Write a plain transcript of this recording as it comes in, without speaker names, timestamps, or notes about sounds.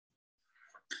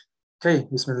Okay,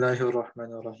 بسم الله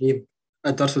الرحمن الرحيم.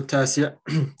 الدرس التاسع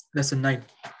lesson 9.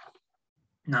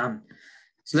 نعم.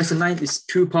 So lesson 9 is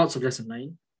two parts of lesson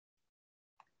 9.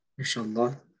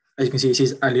 Inshallah. As you can see, it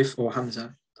says Alif or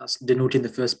Hamza. That's denoting the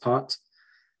first part.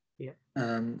 Yeah.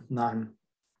 نعم.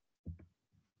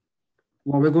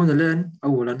 What we're going to learn,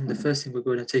 أولا, the first thing we're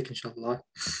going to take, inshallah,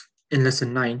 in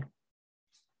lesson 9.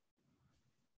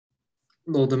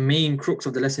 Well, the main crux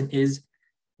of the lesson is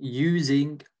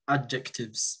using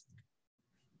adjectives.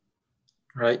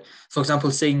 Right? For example,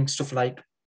 saying stuff like,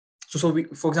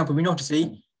 for example, we know how to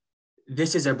say,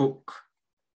 this is a book,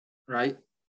 right?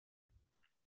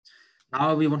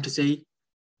 Now we want to say,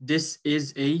 this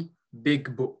is a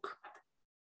big book.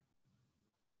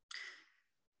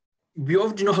 We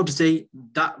already know how to say,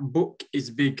 that book is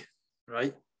big,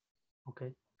 right?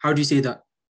 Okay. How do you say that?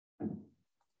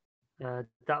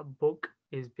 That book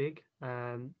is big.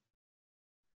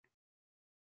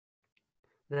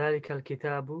 ذلك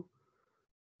الكتاب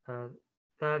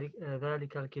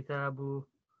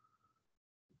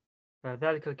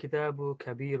ذلك الكتاب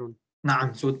كبير.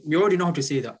 نعم. So we already know how to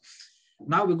say that.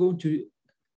 Now we're going to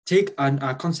take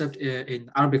a concept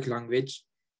in Arabic language.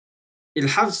 It'll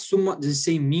have somewhat the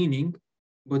same meaning,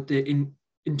 but in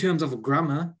terms of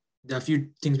grammar, there are a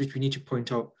few things which we need to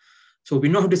point out. So we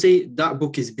know how to say that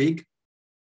book is big.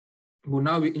 But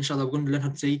now, inshallah, we're going to learn how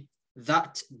to say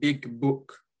that big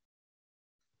book.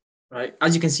 Right?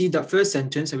 As you can see, that first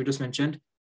sentence that we just mentioned,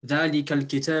 ذَلِكَ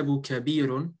الْكِتَابُ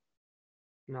كَبِيرٌ.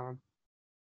 نعم.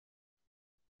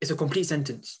 It's a complete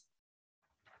sentence.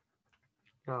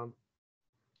 نعم.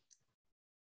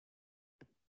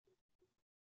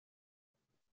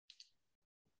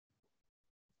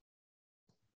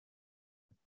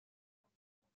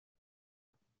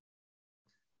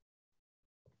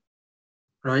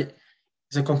 Right?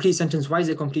 It's a complete sentence. Why is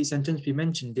it a complete sentence? We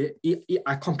mentioned it.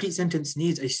 A complete sentence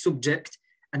needs a subject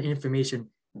and information.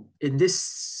 In this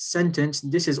sentence,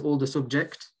 this is all the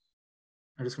subject.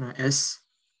 I'm just going to S.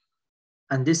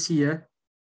 And this here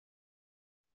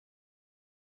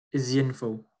is the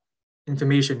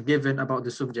information given about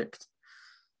the subject.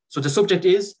 So the subject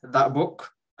is that book,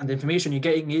 and the information you're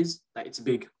getting is that it's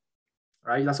big.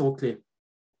 Right? That's all clear.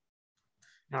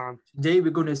 نعم. Today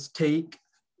we're going to take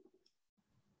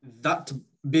that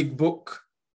big book,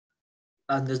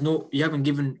 and you haven't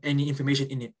given any information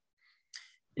in it.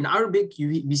 In Arabic,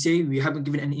 we say we haven't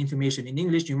given any information. In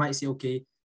English, you might say, okay,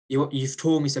 you've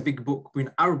told me it's a big book. But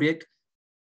in Arabic,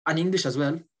 and English as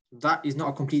well, that is not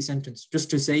a complete sentence. Just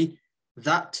to say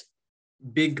that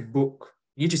big book,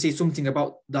 you need to say something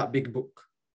about that big book.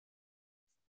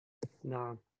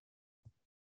 نعم.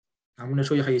 I'm going to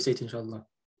show you how you say it, inshallah.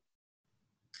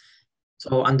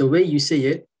 So, and the way you say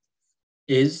it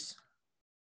is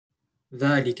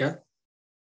ذَلِكَ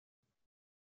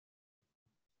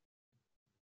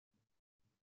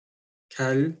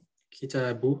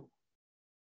كَالْكِتَابُ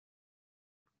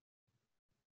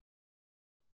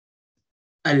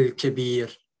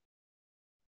الْكَبِيرُ.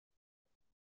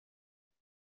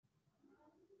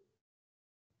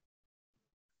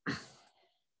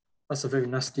 That's a very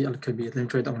nasty al-kabir. Let me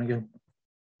try that one again.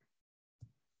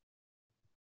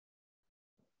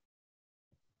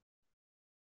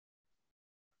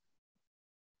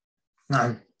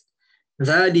 نعم.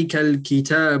 ذلك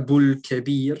الكتاب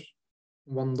الكبير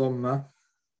وانضم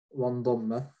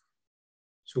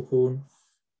سكون.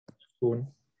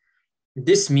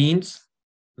 This means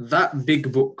that big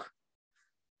book.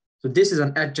 So this is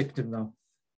an adjective now.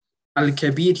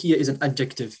 Al-kabir here is an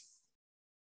adjective.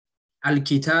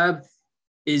 Al-kitab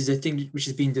is the thing which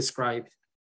is being described.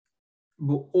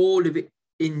 But all of it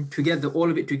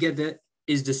together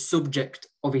is the subject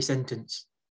of a sentence.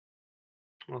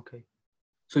 Okay.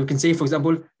 So we can say, for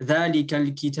example, ذَلِكَ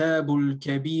الْكِتَابُ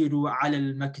الْكَبِيرُ عَلَى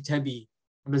الْمَكْتَبِ.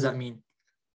 What does that mean?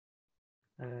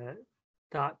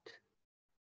 That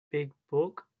big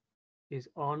book is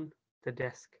on the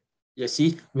desk. You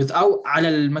see, without على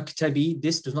الْمَكْتَبِ,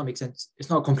 this does not make sense. It's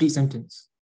not a complete sentence.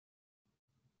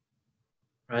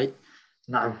 Right?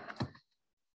 Now,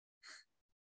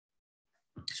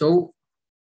 so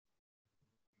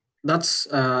that's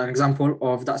an example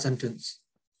of that sentence.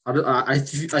 I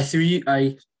threw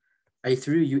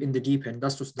you in the deep end.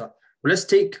 That's just that. But let's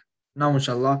take now,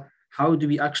 inshallah, how do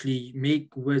we actually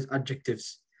make words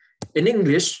adjectives? In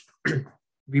English,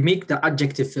 we make the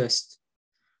adjective first,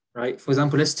 right? For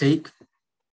example, let's take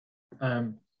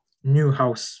new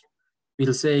house.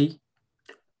 We'll say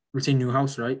new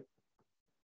house, right?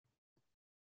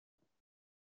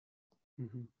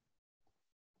 Mm-hmm.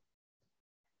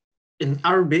 In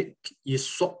Arabic, you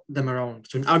swap them around.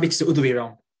 So in Arabic, it's the other way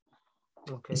around.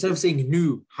 Okay. Instead of saying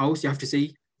new house, you have to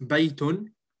say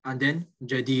baytun and then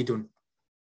jadidun.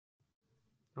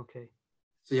 Okay.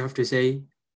 So you have to say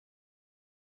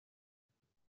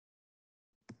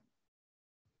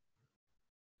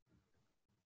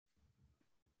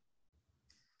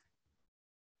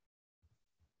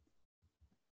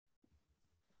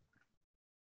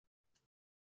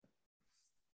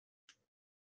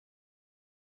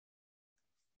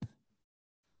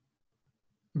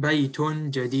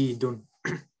baytun jadidun.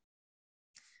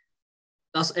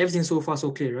 That's everything so far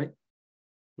so clear, right?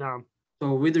 نعم.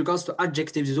 So with regards to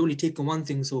adjectives, it's only taken one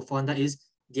thing so far, and that is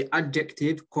the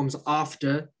adjective comes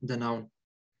after the noun.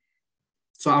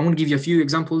 So I'm going to give you a few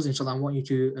examples, inshallah. I want you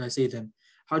to say them.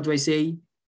 How do I say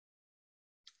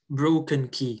broken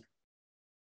key?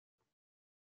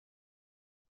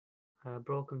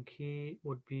 Broken key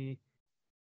would be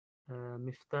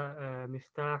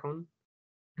مفتاح.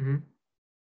 Mhm.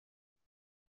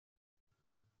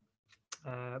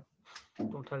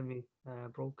 Don't tell me.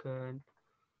 Broken.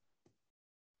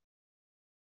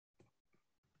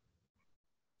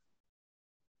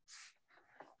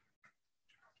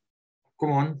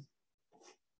 Come on.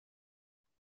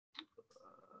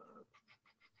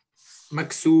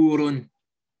 مكسور.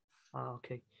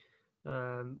 Okay.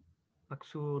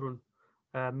 مكسور.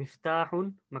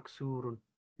 مفتاح مكسور.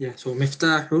 Yeah, so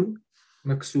مفتاح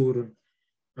مكسور.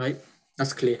 Right?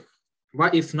 That's clear.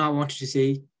 What if now I wanted to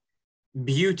say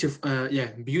beautiful,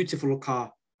 beautiful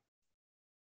car.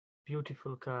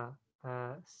 Beautiful car.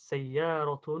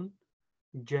 سيارة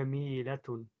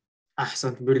جميلة.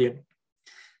 Ahsan, brilliant.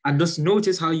 And just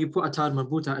notice how you put atar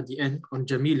marbuta at the end on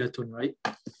jamilatun, right?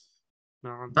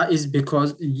 نعم. That is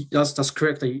because that's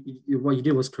correct. What you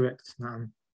did was correct.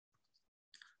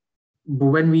 But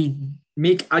when we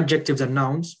make adjectives and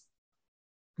nouns,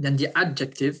 then the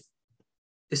adjective,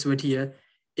 this word here,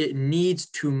 it needs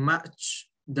to match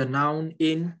the noun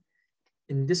in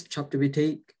this chapter. We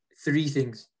take 3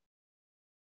 things.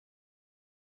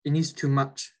 It needs to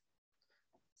match.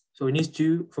 So it needs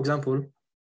to, for example,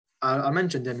 I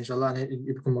mentioned them, inshallah, and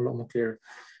it become a lot more clear.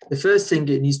 The first thing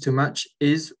it needs to match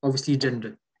is obviously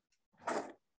gender,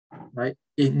 right?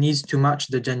 It needs to match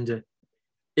the gender.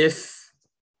 If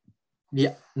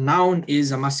the noun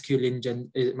is a masculine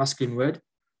word,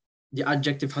 the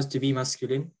adjective has to be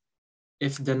masculine.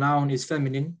 If the noun is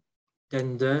feminine,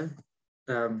 then the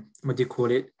what do you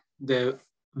call it? The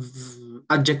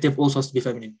adjective also has to be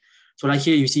feminine. So like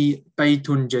here you see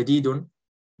baytun jadidun.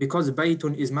 Because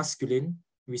baytun is masculine,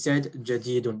 we said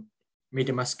jadidun, made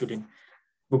it masculine.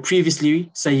 But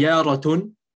previously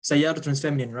sayyaratun is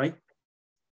feminine, right?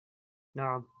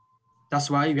 نعم. That's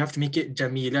why we have to make it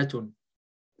jamilatun.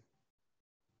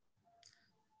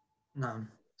 Naam.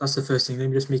 That's the first thing. Let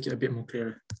me just make it a bit more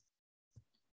clearer.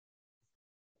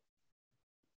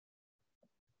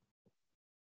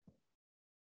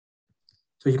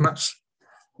 So you match.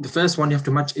 The first one you have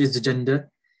to match is the gender.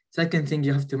 Second thing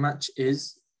you have to match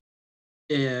is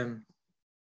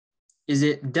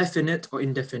it definite or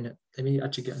indefinite? Let me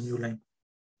actually get a new line.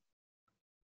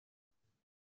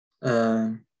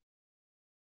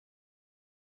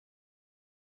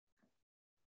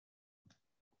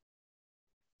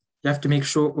 You have to make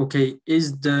sure, okay,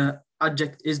 is the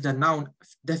noun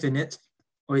definite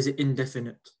or is it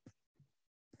indefinite?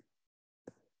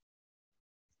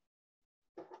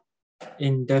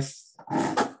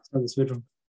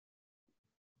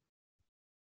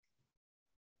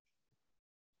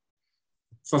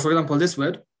 So for example, this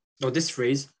word or this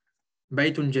phrase,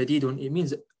 baytun jadidun, it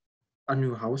means a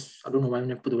new house. I don't know why I'm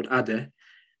going to put the word "a" there,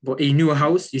 but a new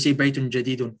house, you say baytun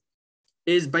jadidun.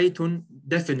 Is baytun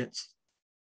definite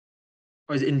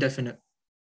or is it indefinite?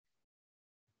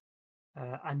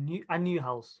 A new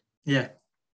house. Yeah.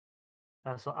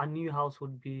 So a new house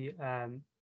would be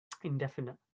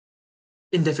indefinite.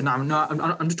 Indefinite.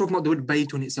 I'm just talking about the word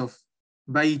baytun itself.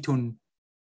 Baytun.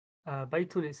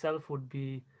 Baytun itself would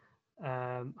be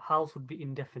house would be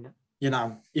indefinite. Yeah,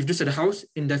 now if you just said a house,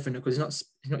 indefinite because it's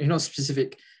not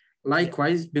specific.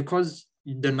 Likewise, because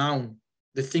the noun,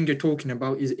 the thing you're talking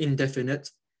about is indefinite,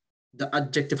 the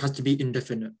adjective has to be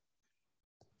indefinite.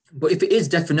 But if it is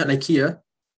definite, like here,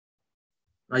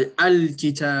 like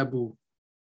al-kitabu,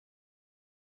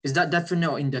 is that definite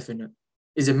or indefinite?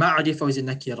 Is it ma'arif or is it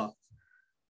nakira?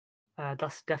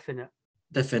 That's definite.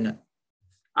 Definite.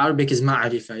 Arabic is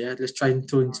ma'arifa, yeah? Let's try and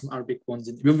throw in some Arabic ones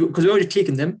in. Because we're already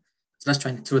taking them, so let's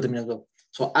try and throw them in as well.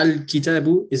 So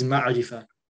al-kitabu is ma'arifa.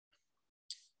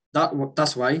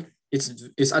 That's why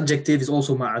its adjective is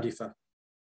also ma'arifa.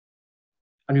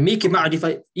 And we make it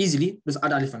ma'arifa easily, just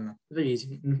add alif now. Very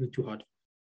easy, nothing too hard.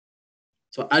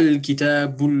 So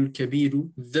al-kitabul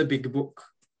kabiru, the big book.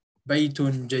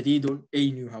 Baytun jadidun,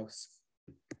 a new house.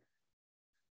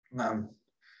 And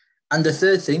the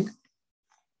third thing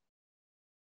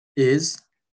is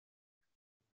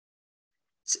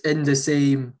it's in the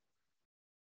same,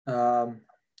 let's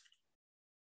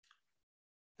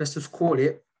just call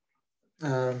it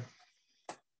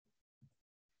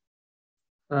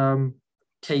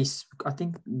case. I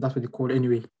think that's what they call it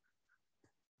anyway.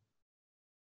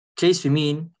 Case we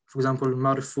mean, for example,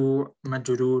 marfu,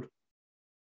 majrur.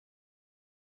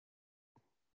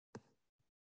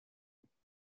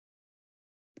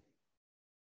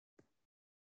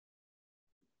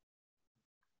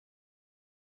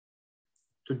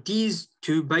 So these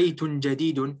two, baytun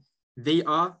jadidun, they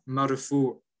are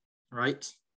marfu,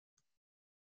 right?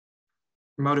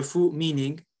 Marfu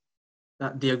meaning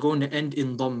that they are going to end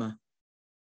in dhamma.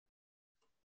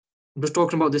 I'm just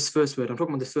talking about this first word. I'm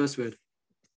talking about the first word.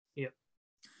 Yeah.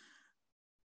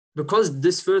 Because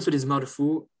this first word is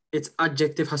marfu, its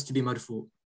adjective has to be marfu.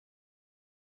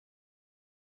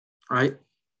 Right?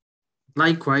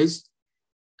 Likewise,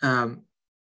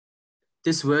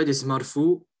 this word is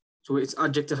marfu, so its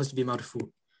adjective has to be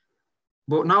marfu.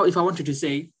 But now if I wanted to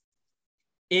say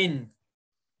in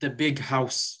the big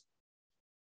house,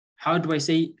 how do I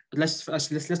say, let's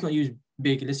not use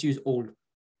big, let's use old.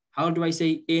 How do I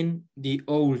say in the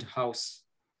old house?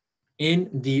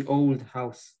 In the old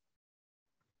house.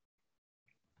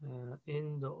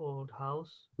 In the old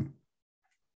house.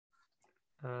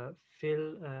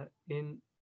 Fill in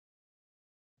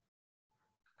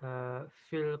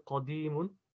fill قديم.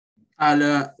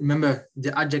 Remember,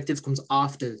 the adjective comes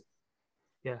after.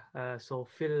 Yeah. So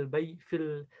fill بيت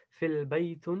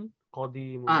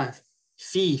قديم.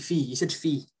 Fi. You said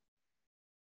fi.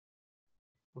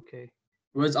 Okay.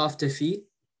 Words after fi.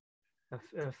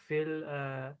 في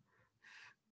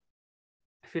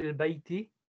البيت.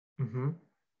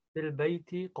 في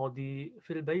البيت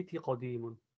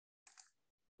قديم.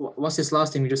 What's this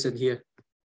last thing you just said here?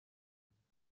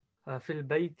 في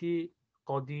البيت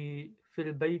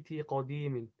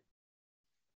قديم.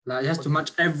 Like, it has to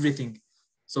match everything.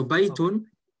 So baytun,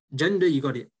 gender, you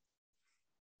got it.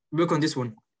 Work on this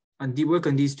one. And work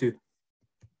on these two.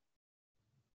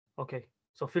 Okay.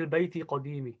 So في البيت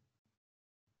قديم.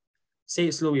 Say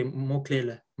it slowly, more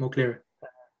clearer.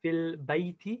 في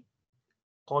البيت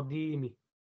قديم.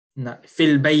 No,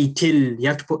 fil baytil. You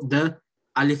have to put the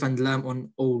alif and lam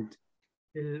on old.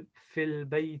 في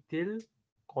البيت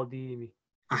القديم.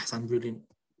 Ahsan, brilliant.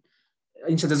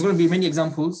 Inshallah, there's going to be many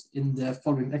examples in the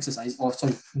following exercise, or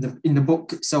sorry, in the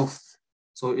book itself.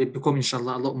 So it becomes,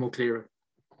 inshallah, a lot more clearer.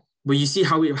 But you see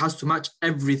how it has to match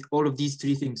all of these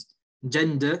three things.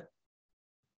 Gender,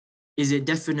 is it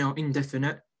definite or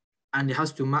indefinite? And it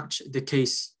has to match the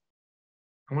case.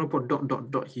 I'm going to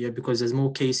put ... here because there's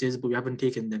more cases, but we haven't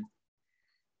taken them.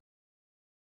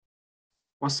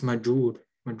 What's majroor?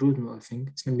 Majroor, I think.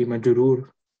 It's going to be majroor.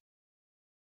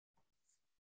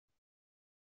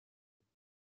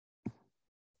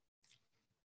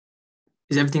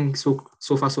 Is everything so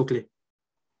far so clear?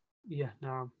 Yeah,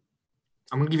 no.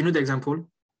 I'm going to give you another example.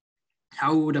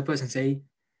 How would a person say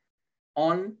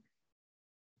on,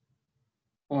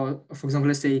 or for example,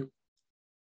 let's say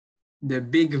the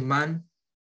big man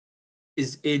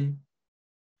is in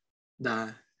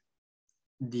the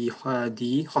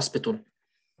hospital.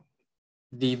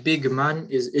 The big man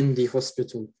is in the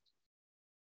hospital.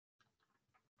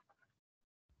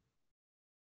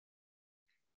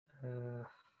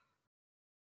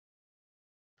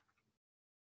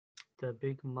 The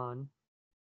big man.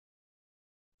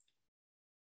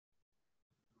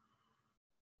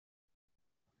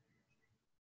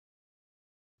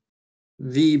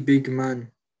 The big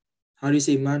man. How do you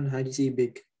say man? How do you say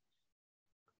big?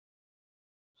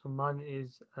 So man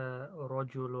is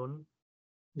rajulun.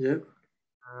 Yep.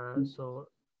 So.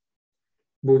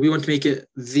 But we want to make it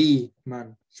the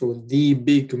man. So the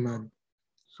big man.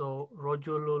 So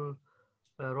rajulul.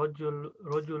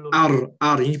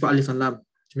 R. You need to put alif and lam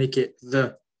to make it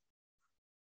the.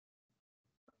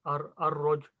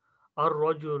 Rajulun.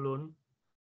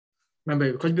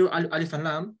 Remember, because we do alif and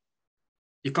lam,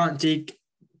 you can't take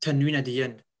tanween at the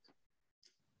end.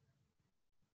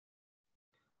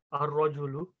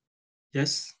 Rajulu.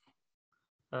 Yes.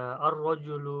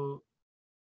 Rajulu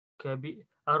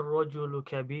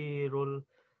kabirul.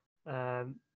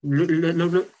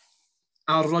 Look.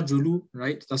 Ar-rajulu,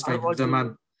 right? That's fine. The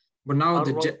man. But now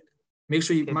make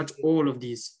sure you match all of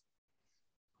these.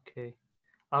 Okay.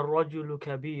 Ar-rajulu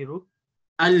kabiru.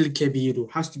 Al-kabiru.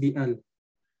 Has to be al.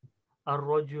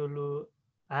 Ar-rajulu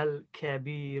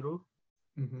al-kabiru.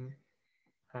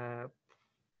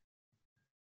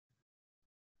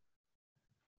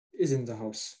 Is in the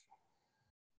house.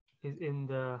 Is in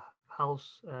the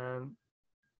house.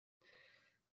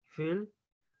 Fil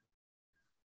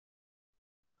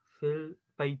Fil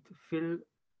Bait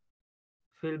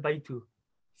Fil Baitu.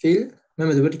 Fil,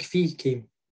 remember the word fi came.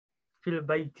 Fil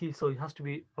Baiti, so it has to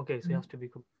be okay, so it has to be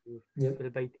Yeah. Fil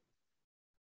Baiti.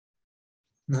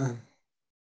 Nah.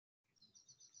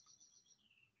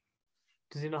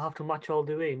 Does it not have to match all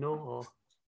the way, no? Or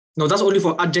No, that's only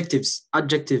for adjectives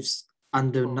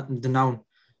and Oh. the noun.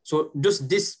 So just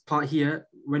this part here,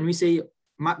 when we say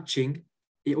matching,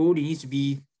 it only needs to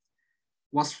be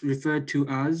what's referred to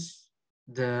as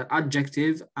the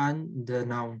adjective and the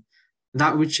noun,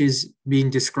 that which is being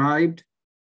described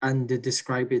and the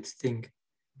described thing.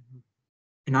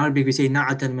 In Arabic, we say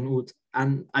na'at al-man'ut.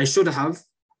 And I should have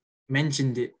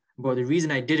mentioned it, but the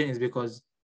reason I didn't is because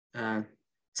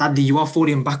sadly you are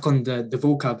falling back on the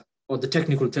vocab or the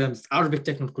technical terms, Arabic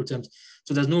technical terms.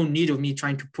 So there's no need of me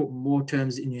trying to put more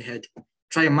terms in your head.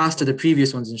 Try and master the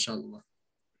previous ones, inshallah.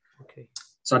 Okay.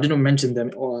 So I didn't mention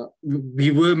them, or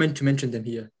we were meant to mention them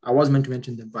here. I was meant to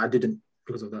mention them, but I didn't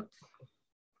because of that.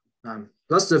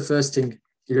 That's the first thing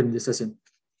you learn in this lesson.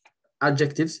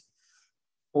 Adjectives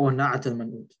or na'at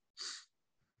al-man'ut.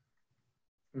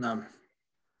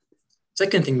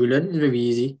 Second thing we learn is very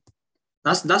easy.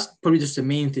 That's probably just the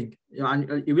main thing.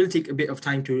 And it will take a bit of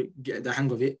time to get the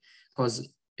hang of it because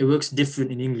it works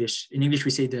different in English. In English,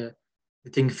 we say the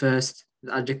thing first,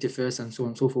 the adjective first, and so on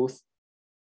and so forth.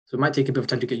 So it might take a bit of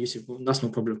time to get used to it, but that's no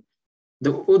problem.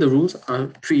 All the rules are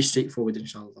pretty straightforward,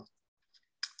 inshallah.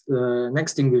 The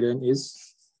next thing we learn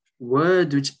is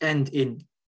words which end in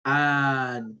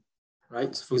an,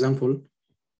 right? So for example,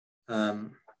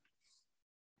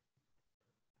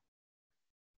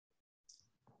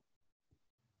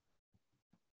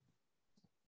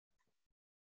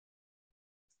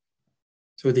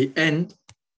 so they end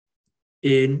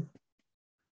in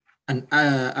an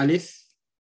alif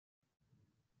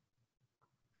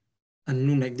and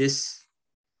noon like this.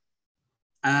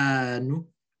 Anu.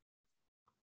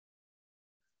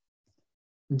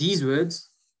 These words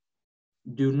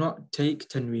do not take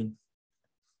tanween.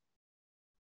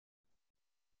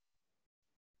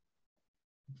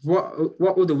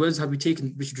 What other words have we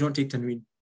taken which do not take tanween?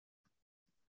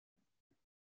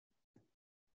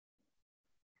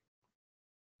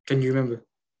 Can you remember?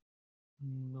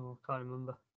 No, can't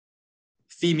remember.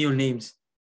 Female names.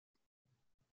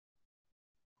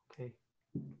 Okay.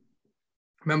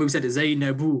 Remember we said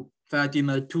Zainabu,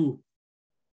 Fatima 2,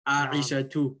 Aisha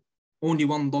 2. Only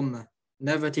one dhamma.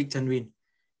 Never take tanween.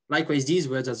 Likewise, these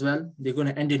words as well, they're going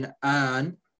to end in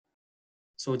an,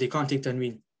 so they can't take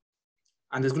tanween.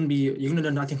 And there's going to be, you're going to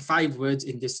learn, I think, 5 words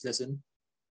in this lesson.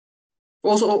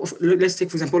 Also, let's take,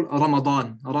 for example,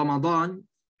 Ramadan. Ramadan,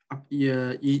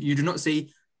 you do not say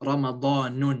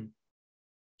Ramadanun.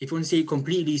 If you want to say it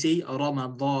completely, say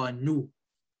Ramadanu.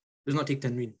 Does not take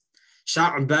tanween.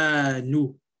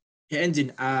 Sha'banu. It ends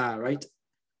in a, right?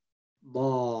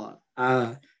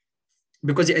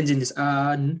 Because it ends in this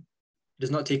an, does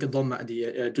not take a dhamma at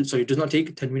the sorry, does not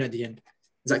take tanween at the end.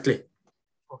 Exactly.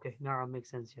 Okay, now it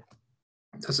makes sense, yeah.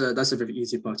 That's a very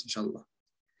easy part, inshallah.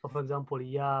 So for example,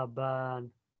 ya, ban,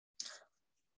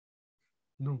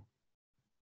 nu.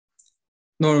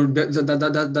 No, good.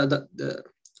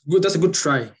 That's a good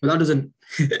try, but that doesn't.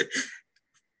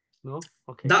 No,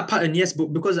 okay. That pattern, yes,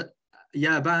 but because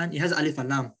ban, it has alif and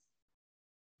lam,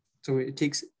 so it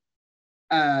takes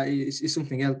it's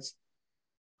something else.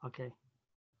 Okay.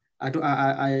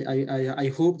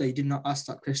 I hope that you did not ask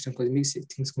that question because it makes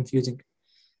things confusing.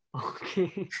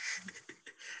 Okay.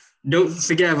 Don't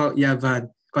forget about Yaban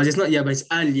because it's not Yaban, it's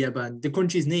Al Yaban. The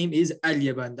country's name is Al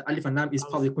Yaban. The alif and lam is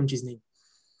part of the country's name.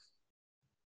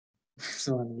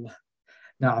 Subhanallah.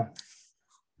 Now,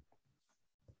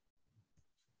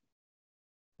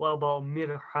 What about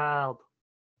mirhad?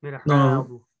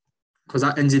 no, because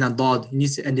that ends in a dad. It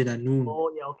needs to end in a noon. Oh,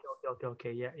 yeah, okay.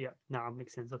 Yeah. Now it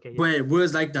makes sense. Okay, yeah. But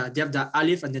words like that, they have the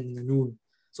alif and then the noon.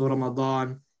 So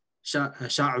Ramadan,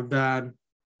 Sha'ban.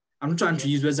 I'm not trying to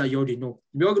use words that you already know.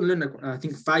 We are going to learn, I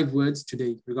think, 5 words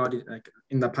today regarding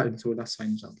in that pattern. So that's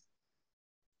fine, inshallah.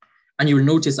 And you will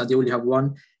notice that they only have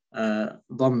one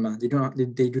dhamma.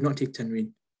 They do not take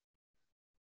tanween.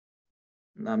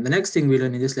 The next thing we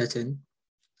learn in this lesson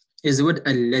is the word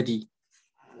alladhi.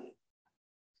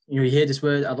 You hear this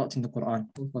word a lot in the Quran.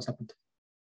 What's happened?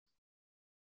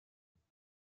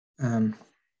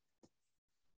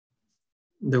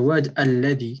 The word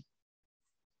alladhi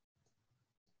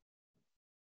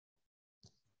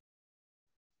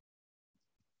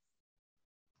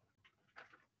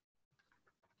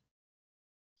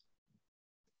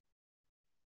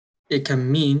it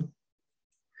can mean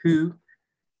who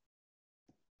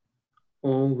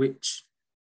or which.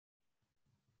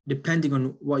 depending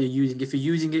on what you're using. If you're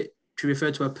using it to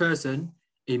refer to a person,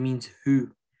 it means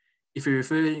who. If you're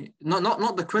referring,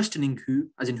 not the questioning who,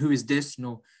 as in who is this,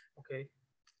 no. Okay.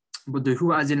 But the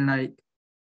who as in like,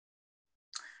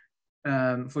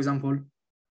 for example,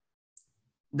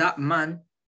 that man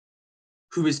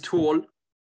who is tall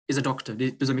is a doctor.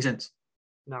 Does that make sense?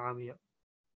 Naam, yeah.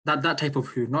 That type of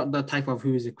who, not the type of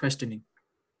who is questioning.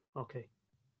 Okay.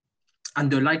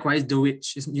 And likewise, the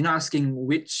which. You're not asking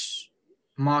which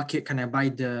market can I buy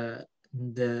the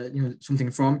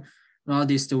something from. Now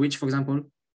this the which, for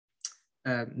example,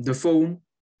 the phone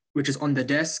which is on the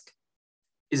desk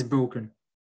is broken.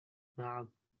 Naam.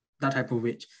 That type of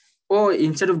which. Or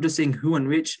instead of just saying who and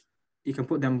which, you can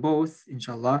put them both,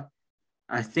 inshallah.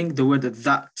 I think the word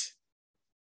that.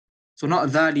 So not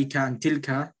dhalika and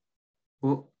tilka,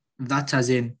 but that as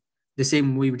in the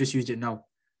same way we just used it now.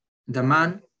 The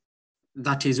man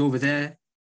that is over there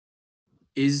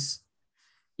is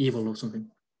evil or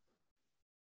something.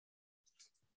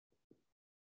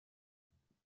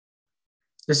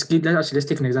 Let's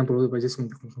take an example, otherwise this is going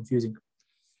to become confusing.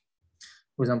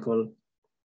 For example,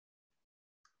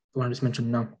 the one I just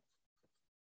mentioned now.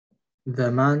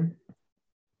 The man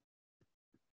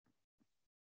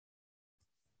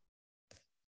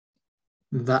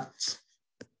that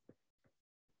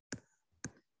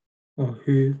or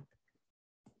who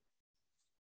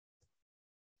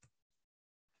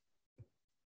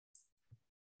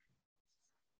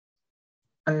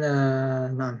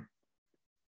نعم.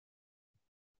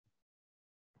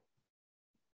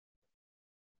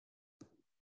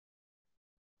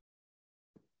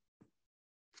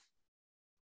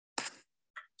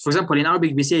 For example, in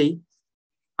Arabic we say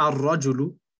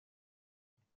الرجل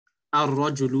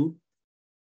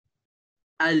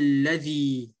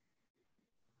الذي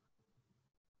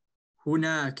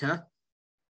هناك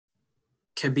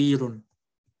كبير.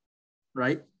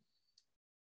 Right?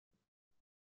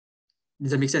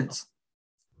 Does that make sense?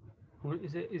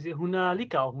 Is it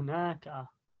هنالك or هناك?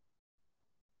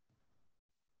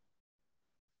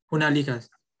 هنالك.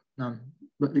 نعم.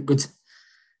 Good.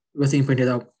 Good thing pointed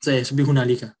out. So it should be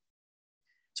هنالك.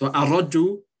 So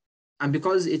الرجل, and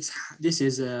because it's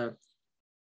written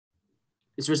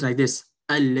like this.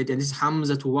 And this is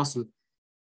Hamza to wasl.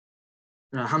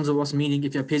 Hamza wasl meaning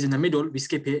if it appears in the middle, we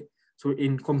skip it. So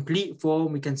in complete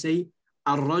form, we can say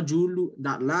الرجل,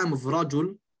 that lam of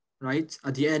rajul, right?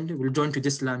 At the end, we'll join to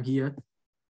this lam here.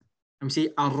 And we say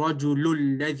الرجل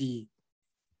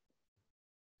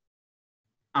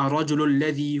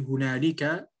الذي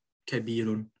هنالك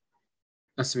كبير.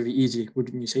 That's very easy,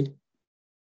 wouldn't you say?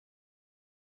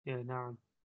 Yeah, naam.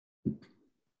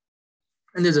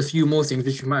 And there's a few more things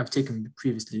which you might have taken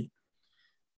previously.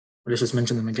 But let's just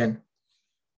mention them again.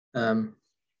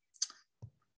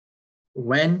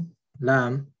 When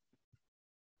lam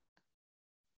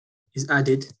is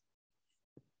added,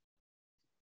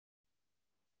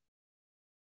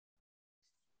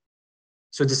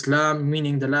 so this lam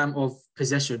meaning the lam of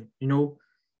possession, so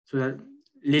that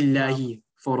lillahi,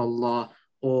 for Allah,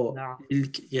 or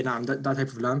that type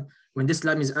of lam. When this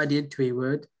lam is added to a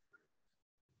word,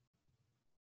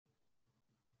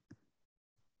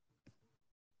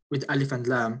 with alif and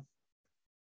lam,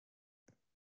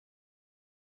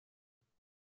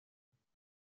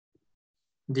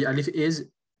 the alif is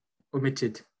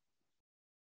omitted.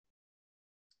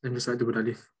 Let me just write the word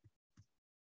alif.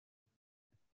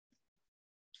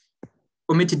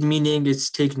 Omitted meaning it's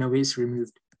taken away, it's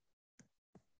removed.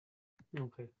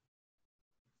 Okay.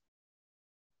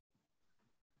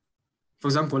 For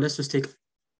example, let's just take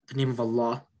the name of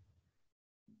Allah.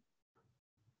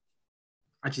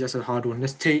 Actually, that's a hard one.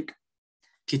 Let's take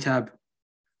kitab.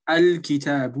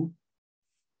 Al-kitabu.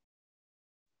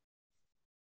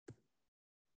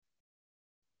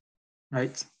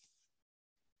 Right?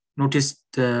 Notice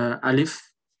the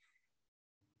alif.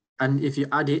 And if you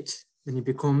add it, then it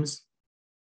becomes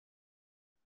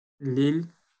lil.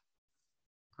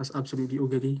 That's absolutely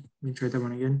ugly. Let me try that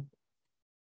one again.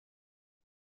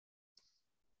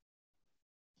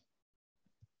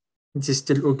 This is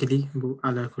still ugly.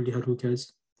 Ala kulli hal, who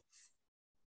cares?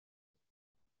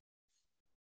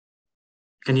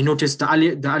 Can you notice the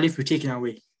alif we're taking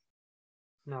away?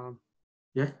 No.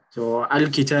 Yeah. So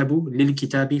al-kitabu,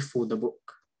 lil-kitabi, for the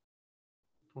book.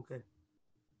 Okay.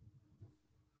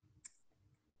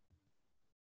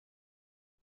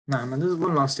 Now, and there's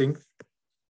one last thing.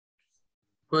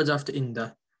 Words after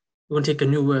inda. We're going to take a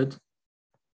new word.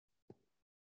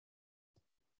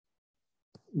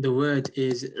 The word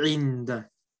is inda.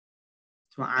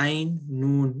 So ayn,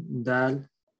 noon, dal.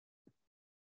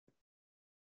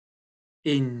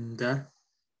 Inda.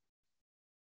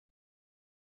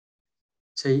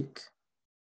 take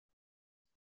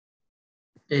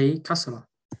a kasra.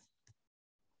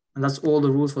 And that's all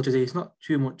the rules for today. It's not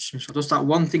too much. Just that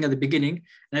one thing at the beginning,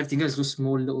 and everything else just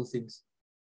small little things.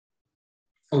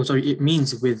 Oh, sorry, it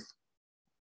means with.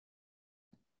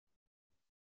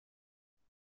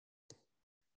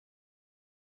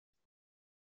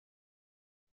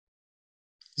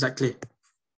 Is that clear?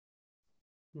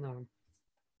 No.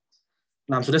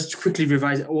 Now, so let's quickly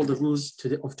revise all the rules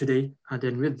of today, and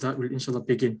then with that, we'll inshallah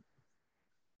begin.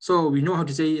 So we know how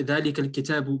to say ذَلِكَ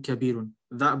الْكِتَابُ كَبِيرٌ.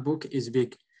 That book is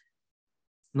big.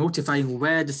 Notifying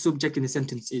where the subject in the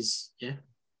sentence is. Yeah.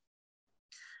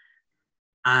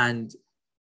 And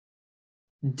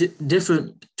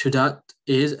different to that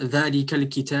is ذَلِكَ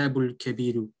الْكِتَابُ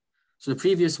الْكَبِيرُ. So the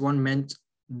previous one meant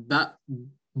that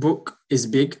book is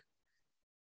big.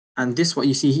 And this, what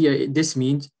you see here, this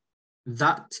means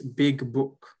that big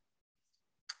book.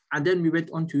 And then we went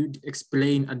on to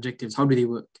explain adjectives. How do they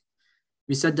work?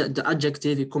 We said that the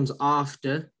adjective, it comes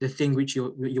after the thing which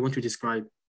you want to describe.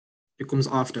 It comes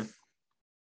after.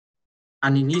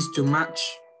 And it needs to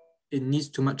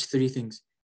match three things.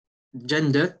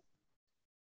 Gender,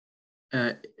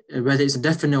 whether it's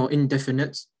definite or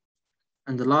indefinite.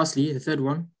 And lastly, the third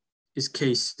one is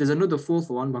case. There's another fourth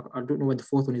one, but I don't know why the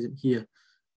fourth one isn't here.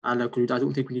 I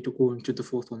don't think we need to go into the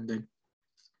fourth one then.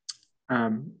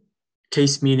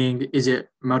 Case meaning, is it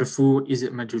marfu, is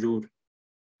it majrur?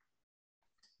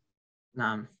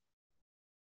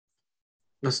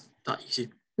 That's that easy.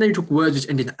 Then you took words which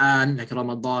end in an, like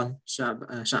Ramadan,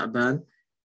 Sha'ban.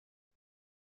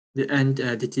 The end,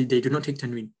 they do not take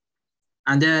tanween.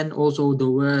 And then also the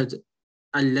word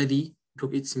alladhi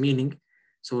took its meaning.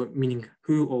 So meaning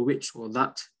who or which or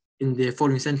that. In the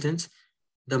following sentence,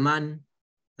 the man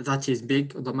that is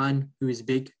big, or the man who is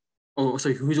big, or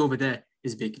sorry, who's over there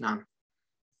is big. Now.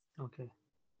 Okay.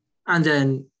 And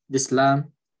then this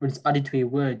lam, when it's added to a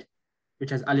word which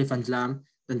has alif and lam,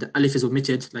 then the alif is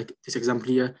omitted, like this example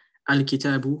here,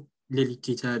 al-kitabu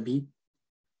lil-kitabi.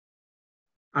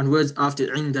 And words after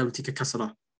inda will take a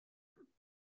kasra.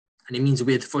 And it means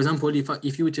with. For example,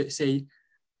 if you were to say,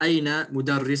 aina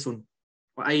mudarrisun,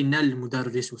 or aina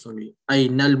al-mudarrisu, sorry,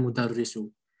 aina al-mudarrisu.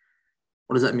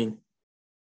 What does that mean?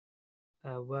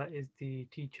 Where is the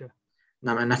teacher?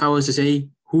 Now, and if I was to say,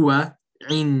 huwa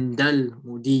inda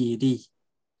al-mudiri.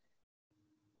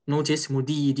 Notice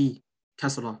mudiri,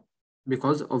 kasra,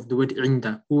 because of the word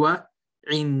inda. Huwa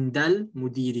inda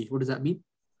al-mudiri. What does that mean?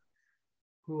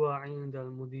 Huwa عند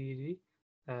المدير.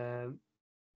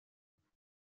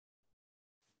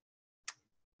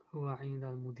 هو عند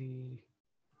المدير.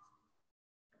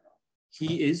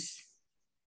 He is.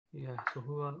 Yeah, so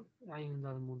هو عند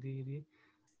المدير.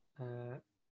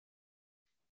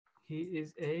 He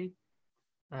is a.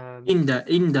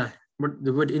 Inda. But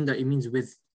the word inda, it means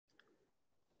with.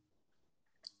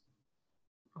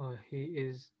 He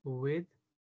is with.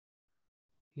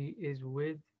 He is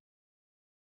with.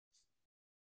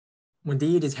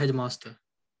 Mudir is headmaster.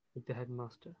 With the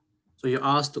headmaster. So you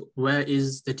asked, where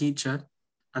is the teacher?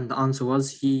 And the answer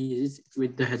was, he is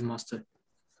with the headmaster.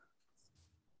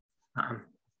 Are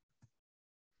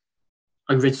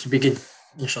you ready to begin?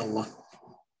 Inshallah.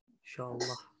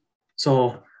 Inshallah.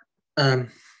 So,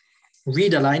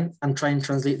 read a line and try and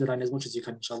translate the line as much as you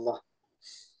can, inshallah.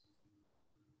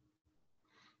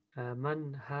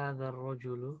 من هذا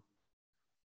الرجل؟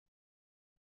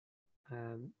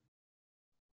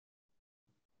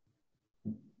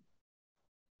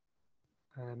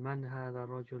 من هذا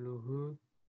الرجل؟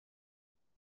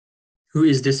 Who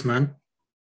is this man?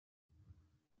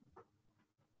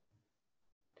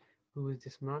 Who is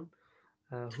this man?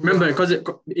 Remember, because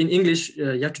in English,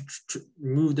 you have to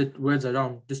move the words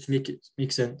around just to make it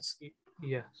make sense.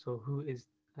 Yeah. So who is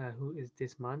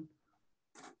this man?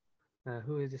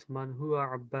 Who is this man? Who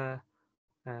are Abbas?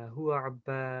 Who are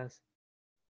Abbas?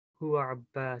 Who are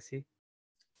Abbasi?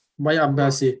 Why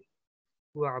Abbasi?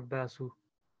 Who are Abbasu?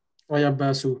 Why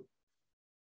Abbasu?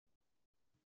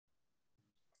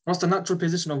 What's the natural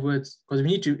position of words? Because we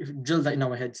need to drill that in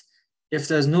our heads. If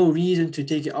there's no reason to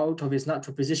take it out of its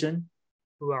natural position,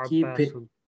 keep it.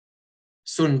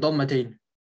 Sun, Dhammatain.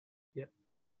 Yeah.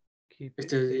 Keep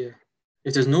it.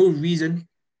 If there's no reason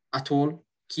at all,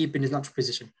 keep in its natural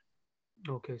position.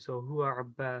 Okay, so who are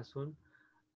Abbasun?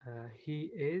 He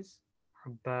is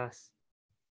Abbas.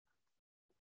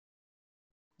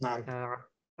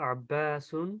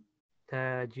 Abbasun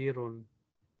Tajirun.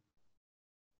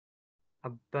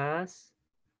 Abbas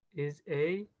is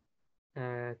a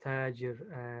Tajir.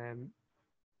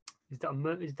 Is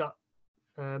that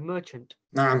a merchant?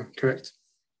 Correct.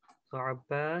 So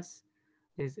Abbas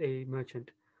is a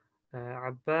merchant.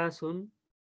 Abbasun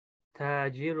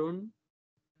تاجر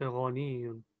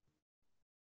غني.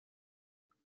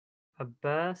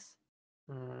 Abbas.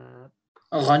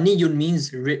 غني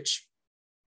means rich.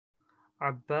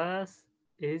 Abbas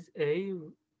is a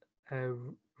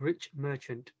rich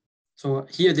merchant. So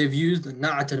here they've used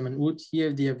نعت المنعوت.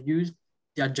 Here they have used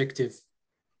the adjective.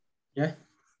 Yeah.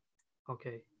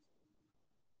 Okay.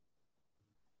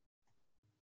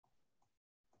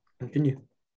 Continue.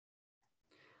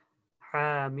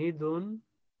 حامد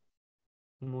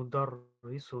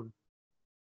مدرس.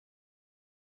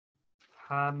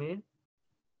 Hamid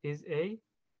is a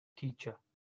teacher.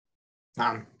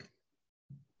 نعم.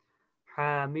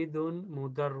 حامد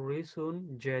مدرس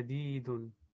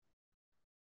جديد.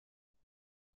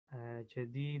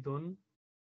 جديد.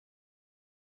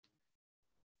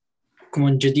 Come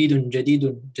on, جديد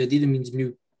جديد. جديد means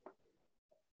new.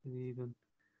 جديد.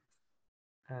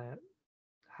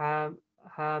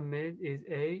 Hamid is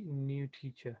a new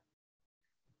teacher.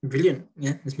 Brilliant.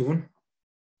 Yeah, let's move on.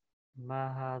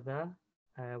 ما هذا?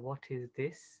 What is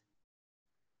this?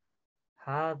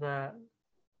 هذا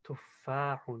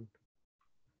تفاح.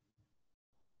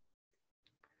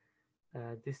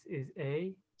 This is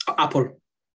a Apple.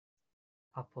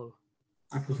 apple.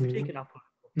 Apple's We've new taken word. apple.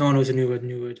 No, it's a new word.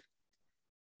 New word.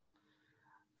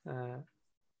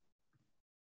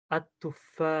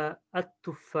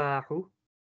 التفاح.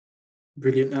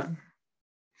 Brilliant.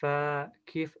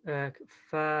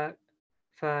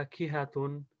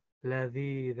 فاكهة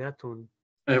لذيذة.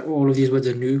 All of these words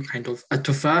are new, kind of.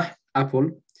 التفاح,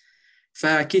 apple.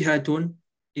 فاكهة,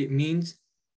 it means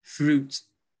fruit.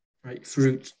 Right,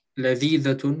 fruit.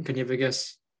 لذيذة, can you ever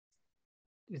guess?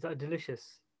 Is that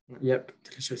delicious? Yep,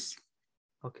 delicious.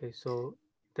 Okay, so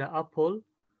the apple,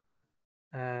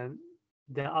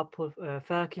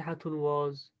 فاكهة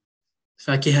was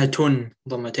فاكهة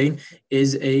ضمتين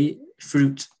is a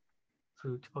fruit.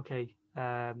 fruit. Okay,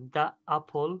 that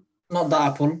apple. Not the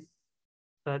apple.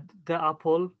 The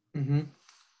apple. Mm-hmm.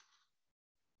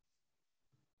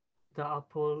 The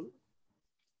apple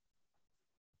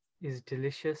is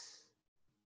delicious.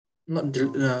 Not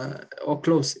or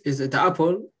close. Is the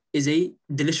apple is a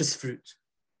delicious fruit.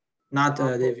 Not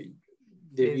they've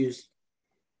used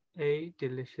a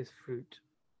delicious fruit.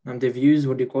 and they've used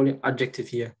what they call it adjective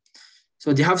here.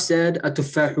 So they have said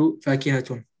التفاح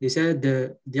فاكهة. They said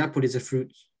the apple is a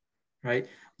fruit, right?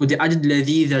 But they added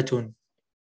لذيذة,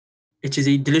 which is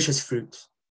a delicious fruit.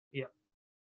 Yeah.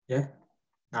 Yeah.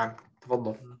 نعم.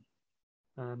 تفضل.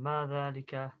 ما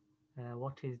ذلك?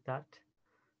 What is that?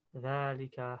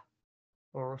 ذلك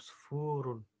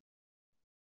عصفور.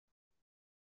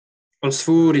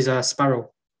 عصفور is a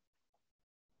sparrow.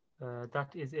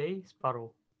 That is a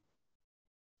sparrow.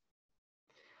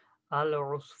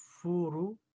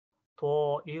 العصفور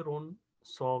طائر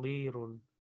صغير.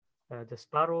 The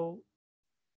sparrow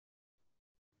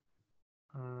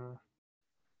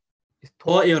is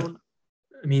طائر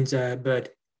means a bird.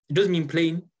 It doesn't mean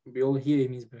plane. We all hear it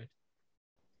means bird.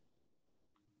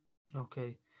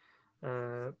 Okay.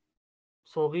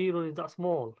 صغير is that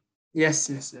small? Yes.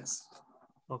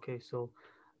 Okay, so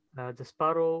the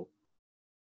sparrow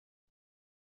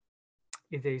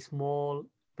is a small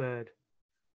bird.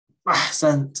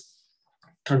 أحسنت.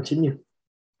 Continue.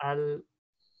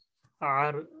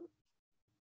 العربية.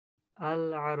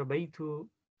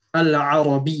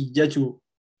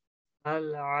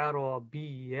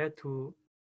 العربية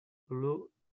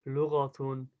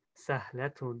لغة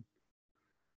سهلة.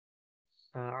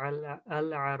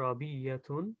 العربية.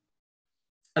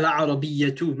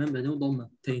 العربية remember no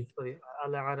ضمتين.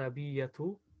 العربية.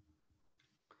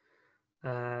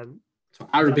 So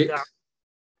Arabic.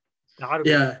 The Arabic.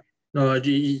 Yeah. No,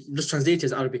 just translate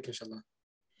as Arabic inshallah.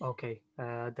 Okay.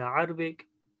 The Arabic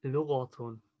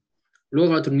لغة.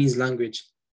 لغة means language.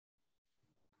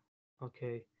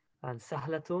 Okay. And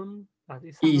سهلة.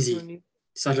 Easy.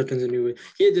 سهلة is a new word.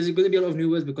 Here there's going to be a lot of new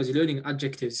words because you're learning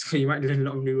adjectives, so you might learn a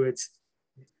lot of new words.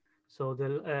 So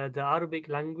the Arabic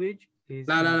language is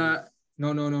No.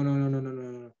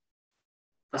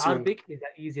 The Arabic is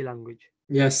an easy language.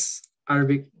 Yes,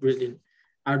 Arabic, brilliant.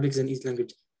 Arabic is an easy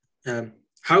language.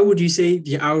 How would you say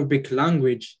the Arabic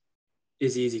language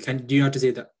is easy? Do you know how to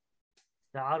say that?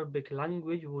 The Arabic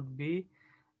language would be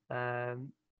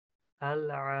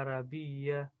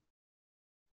Al-Arabiyya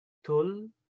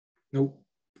No.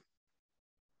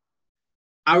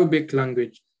 Arabic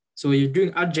language. So you're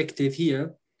doing adjective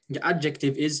here. The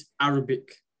adjective is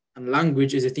Arabic. And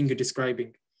language is a thing you're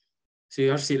describing. So you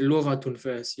have to say لغة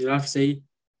first. You have to say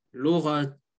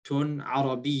لغة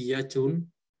عربية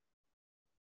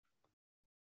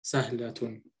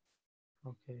سهلة.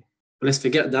 Okay. Let's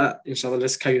forget that. Inshallah,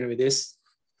 let's carry on with this.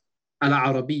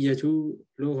 العربية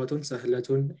لغة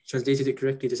سهلة. Translated it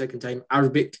correctly the second time.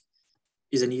 Arabic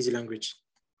is an easy language.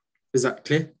 Is that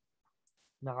clear?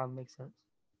 نعم, makes sense.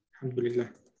 الحمد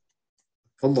لله.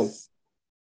 تفضل.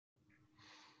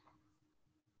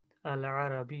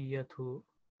 العربية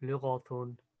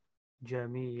لغة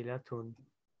جميلة.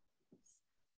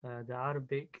 The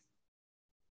Arabic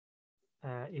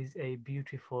is a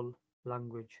beautiful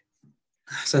language.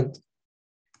 أحسنت.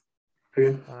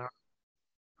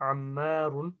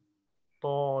 عمار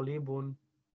طالب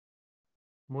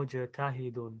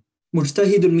مجتهد.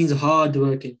 مجتهد means hard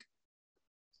working.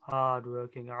 Hard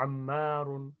working.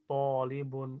 عمار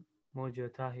طالب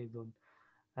مجتهد.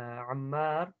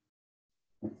 عمار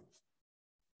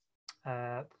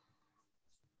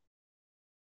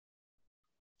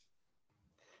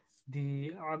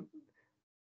the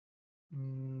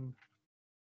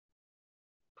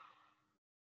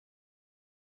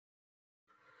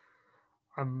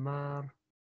عمار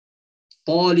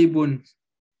طالب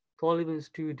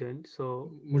student,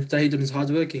 so مجتهد is hard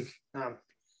working. نعم.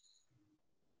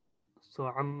 So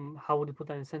how would you put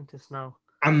that in a sentence now?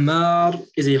 Ammar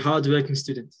is a hard-working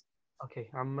student. Okay,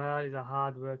 Ammar is a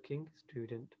hard-working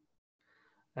student.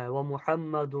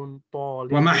 ومحمد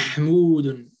طالب.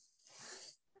 ومحمود.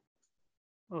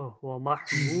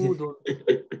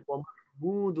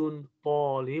 ومحمود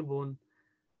طالب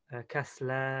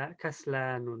كسلان.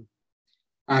 كسلان.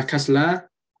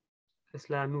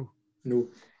 No.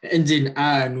 Ends in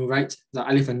no, right? The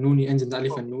alif and noon ends in the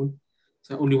alif and noon.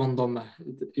 So only one dhamma.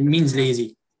 It means lazy.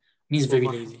 It means very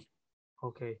lazy.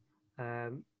 Okay.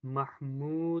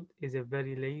 Mahmoud is a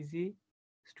very lazy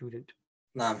student.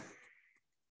 نعم.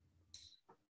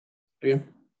 Okay.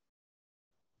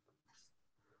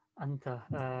 أنت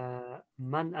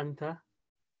من أنت؟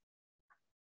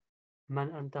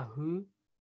 من أنت who?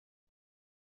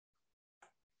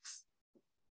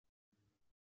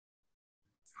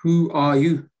 Who are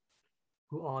you?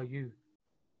 Who are you?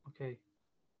 Okay.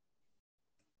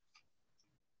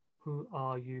 Who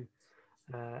are you?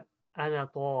 أنا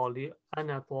طالب.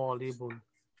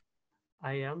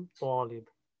 I am طالب.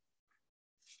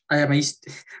 I am a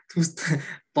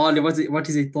طالب. What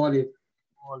is a طالب?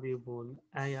 طالب.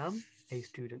 I am a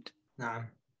student. نعم.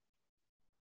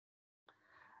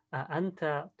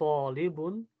 أنت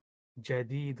طالب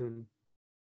جديد.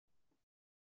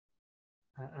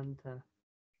 أنت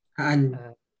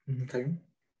Okay.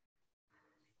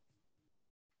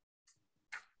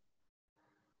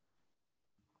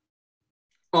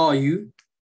 Are you?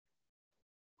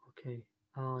 Okay.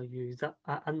 Are you? Is that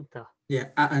أنت? Yeah,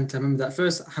 أنت. Remember that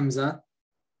first Hamza,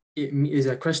 it is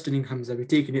a questioning Hamza. We're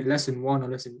taking it lesson 1 or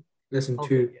lesson 2.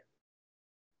 Okay. Yeah.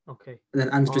 Okay. And then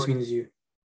ant just means you.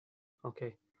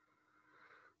 Okay.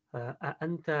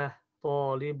 أنت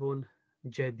طالب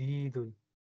جديد.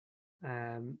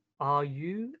 Are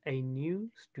you a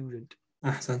new student?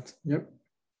 أحسنت. Yep.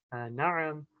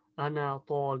 نعم أنا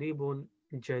طالب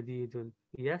جديد.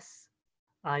 Yes,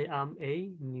 I am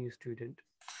a new student.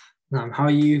 نعم. How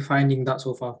are you finding that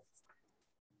so far?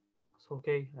 It's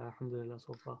okay. Alhamdulillah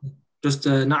so far. Just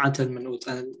نعت المنعوت,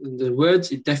 and the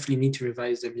words you definitely need to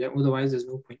revise them. Yeah, otherwise there's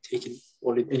no point taking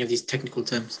all of any of these technical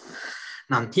terms.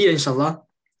 نعم. Here inshallah,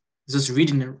 just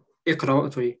reading اقرأ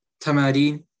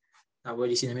تمارين. Now where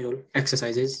you see in the middle,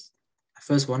 exercises.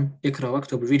 First one, اقرأ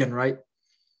واكتب, read and write.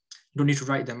 You don't need to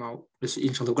write them out. Just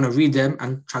inshallah, we're going to read them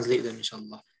and translate them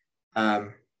inshallah.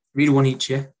 Read one each,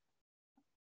 yeah?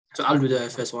 So I'll do the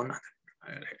first one.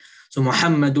 So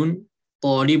محمد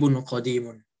طالب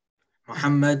قديم.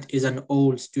 Muhammad is an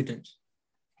old student.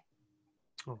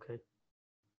 Okay.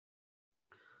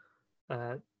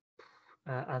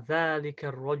 أذلك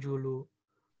الرجل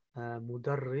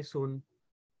مدرس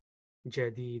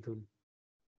جديد.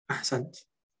 أحسنت.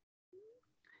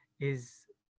 Is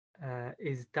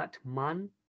that man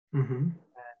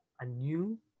a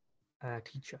new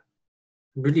teacher?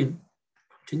 Brilliant.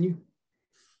 Continue.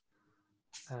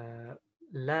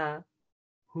 لا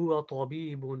هو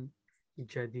طبيب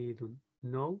جديد.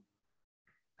 No,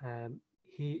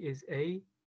 he is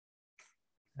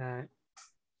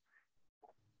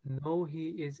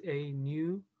a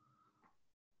new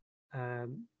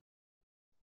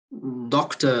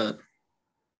doctor.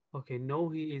 Okay, no,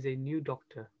 he is a new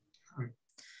doctor.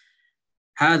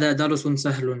 هذا درس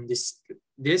سهل.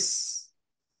 This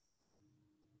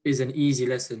is an easy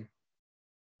lesson.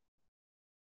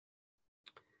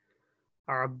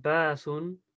 عباس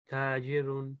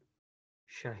تاجر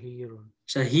شهير.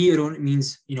 شهير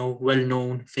means, well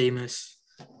known, famous.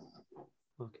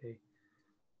 Okay.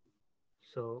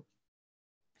 So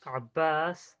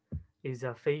Abbas is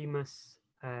a famous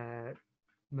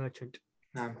merchant.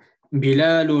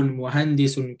 Bilal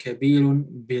مهندس كبير.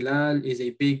 Bilal is a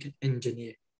big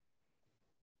engineer.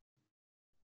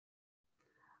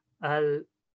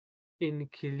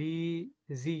 الإنكليزية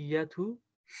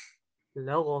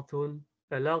لغة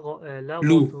لغة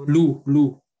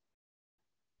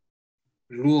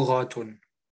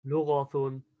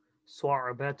لغة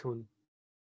صعبة.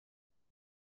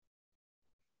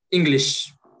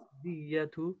 English.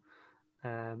 الإنكليزية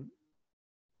um,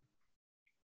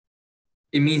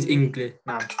 It means English. English.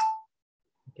 نعم.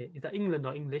 Okay, is that England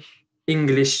or English?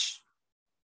 English.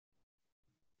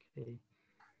 Okay.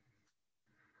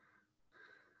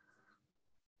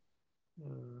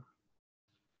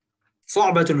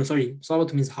 صعبة. Sorry.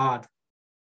 صعبة means hard.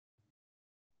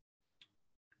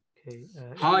 Okay.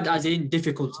 Hard as in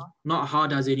difficult. Not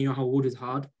hard as in, you know how wood is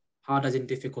hard. Hard as in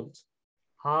difficult.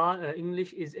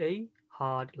 English is a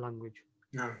hard language.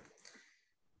 نعم.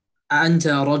 أنت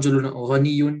رجل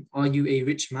غني. Are you a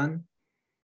rich man?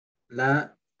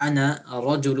 لا أنا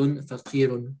رجل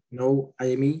فقير. No, I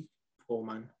am a poor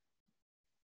man.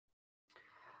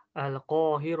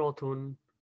 القاهرة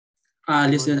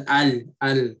Listen.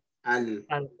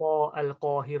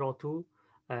 القاهرة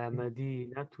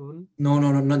مدينة. No,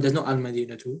 there's no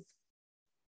المدينة.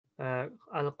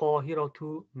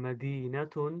 القاهرة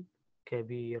مدينة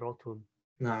كبيرة.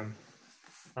 نعم.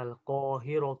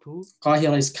 القاهرة.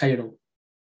 Qahira is Cairo.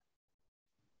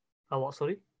 Oh, what,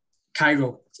 sorry?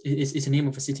 Cairo. It's the name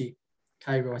of a city.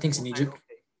 Cairo. I think it's in Egypt.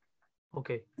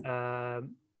 Okay.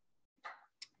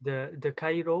 The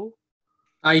Cairo.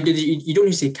 You don't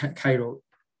need to say Cairo.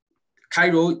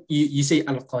 Cairo, you say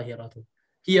Al-Qahira.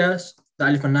 Here, the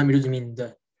Alif and Lam doesn't mean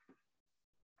the.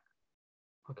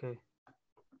 Okay.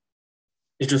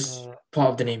 It's just part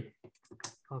of the name.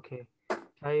 Okay.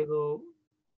 Cairo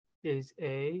is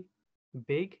a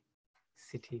big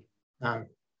city.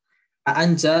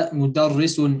 أنت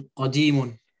مدرس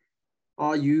قديم.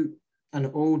 Are you an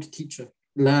old teacher?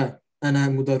 لا أنا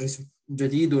مدرس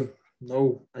جديد.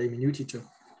 No, I'm a new teacher.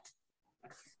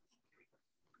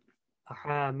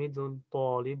 حامد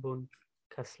طالب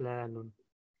كسلان.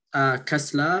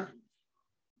 كسلان.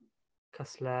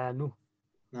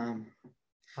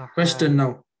 Question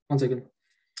now. 1 second.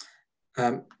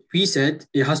 We said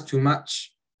it has to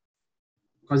match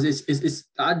because it's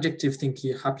the adjective thing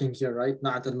here happening here, right?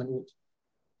 Not al-man'ut.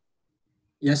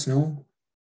 Yes, no?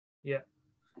 Yeah.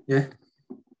 Yeah.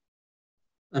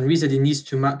 And we said it needs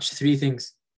to match 3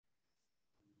 things.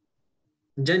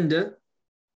 Gender,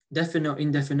 definite,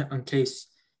 indefinite, and case.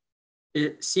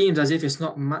 It seems as if it's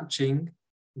not matching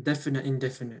definite,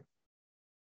 indefinite.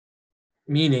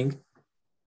 Meaning,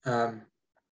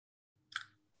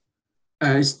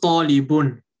 it's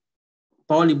talibun.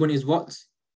 Talibun is what?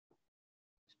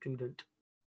 Student.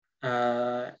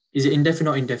 Is it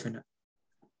indefinite or indefinite?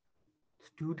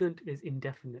 Student is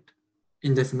indefinite.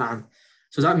 Indefinite.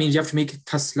 So that means you have to make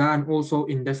kaslan also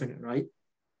indefinite, right?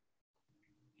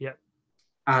 Yeah.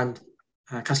 And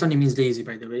kaslan means lazy,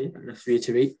 by the way. Let's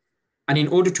reiterate. And in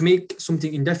order to make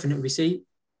something indefinite, we say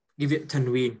give it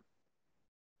tanween.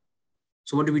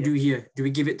 So what do we do here? Do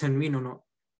we give it tanween or not?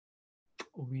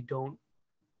 We don't.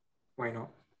 Why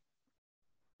not?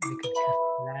 Because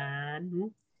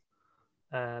kaslan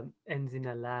ends in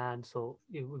a lan, so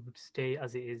it would stay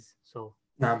as it is. So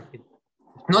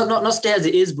not stay as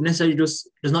it is, but necessarily just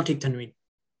does not take tanween.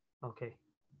 Okay.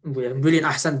 Brilliant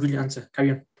ahsan, brilliant answer.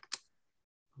 Carry on.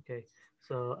 Okay.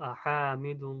 So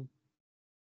حامد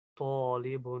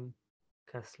طالب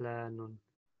كسلان.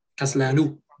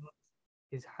 كسلان.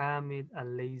 Is Hamid a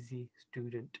lazy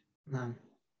student? نعم.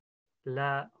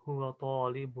 لا هو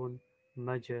طالب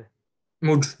مجتهد.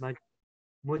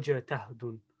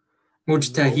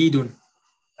 مجتهد.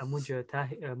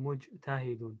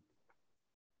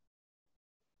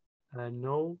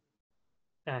 No,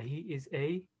 he is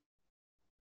a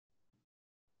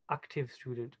active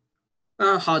student.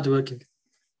 Hardworking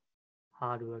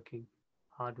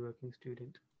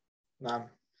student.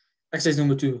 Exercise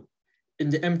number 2. In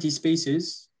the empty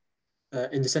spaces,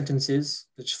 in the sentences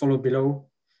which follow below,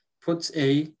 put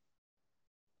a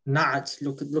na'at.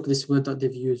 Look at this word that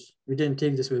they've used. We didn't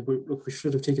take this word, but look, we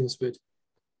should have taken this word.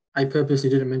 I purposely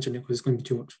didn't mention it because it's going to be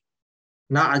too much.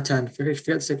 Na'atan. Forget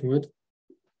the second word.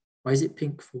 Why is it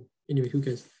pink for? Anyway, who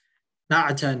cares?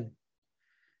 Na'atan.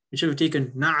 We should have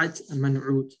taken na'at and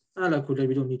man'ud.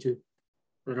 We don't need to.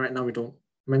 But right now we don't.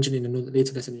 Mention it in a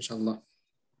later lesson, inshallah.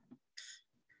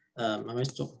 Am I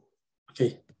stop?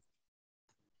 Okay.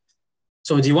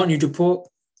 So do you want you to put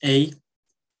a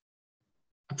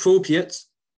appropriate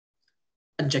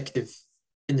adjective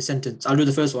in the sentence? I'll do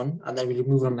the first one and then we'll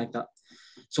move on like that.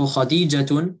 So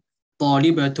Khadijatun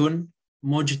talibatun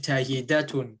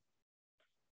mujtahidatun.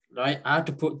 right? I have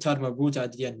to put ta marbuta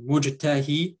at the end.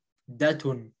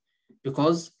 مجتهدة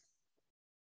because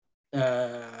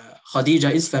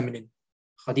Khadija is feminine.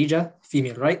 Khadija,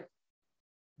 female, right?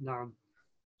 نعم.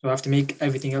 So I have to make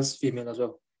everything else female as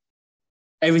well.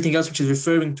 Everything else which is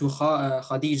referring to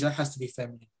Khadija has to be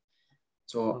feminine.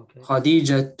 So Okay.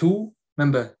 Khadija 2,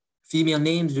 remember, female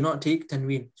names do not take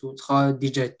tanween. So it's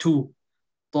Khadija 2,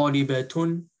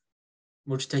 طالبة,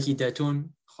 مجتهدة.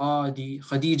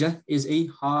 Khadija is a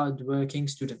hard-working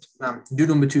student. Now, do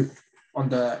number 2 on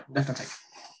the left-hand side.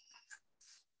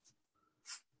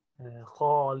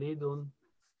 خالد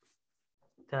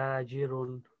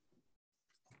تاجر.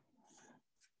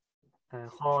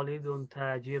 خالد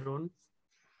تاجر.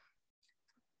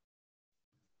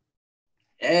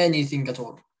 Anything at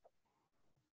all.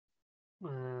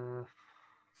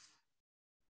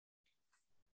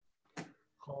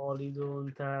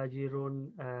 خالد تاجر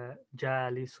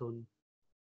جالس.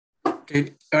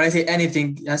 Okay, when I say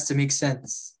anything, it has to make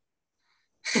sense.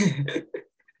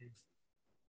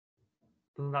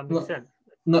 Does that make sense?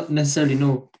 Not necessarily,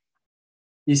 no.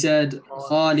 He said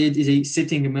Khalid is a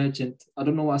sitting merchant. I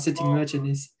don't know what a sitting merchant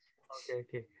is.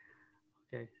 Okay.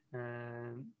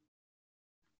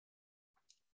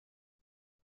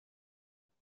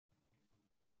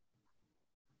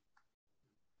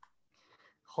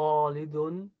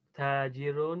 خالد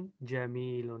تاجر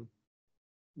جميل.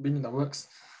 That works.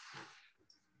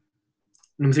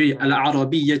 Number 3,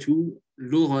 العربية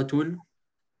لغة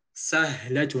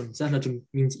سهلة. سهلة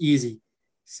means easy.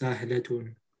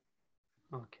 سهلة.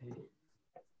 Okay.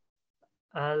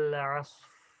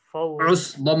 العصفور.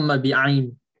 عص ضم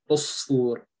بعين.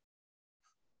 عصفور.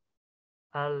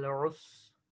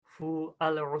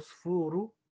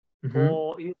 العصفور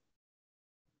طائر.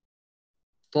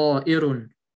 طائر.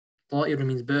 طائر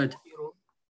means bird.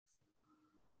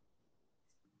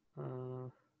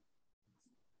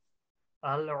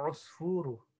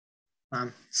 العصفور.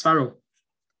 Sparrow.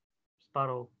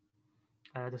 Sparrow.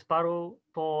 The sparrow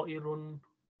طائر.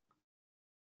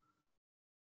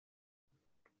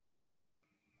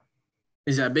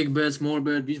 Is it a big bird, small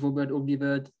bird, beautiful bird, ugly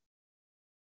bird?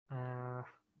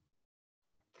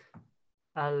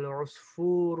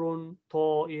 العصفور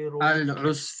طائر.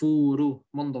 العصفور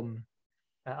منضم.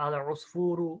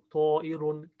 العصفور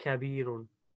طائر كبير.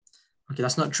 Okay,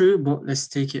 that's not true, but let's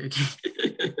take it. Okay.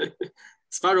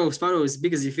 Sparrow is as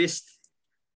big as your fist.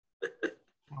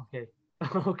 Okay.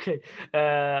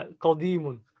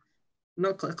 قديم.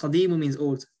 No, قديم means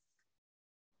old.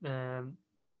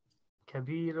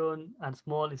 كبير and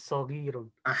small is صغير.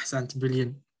 أحسنت,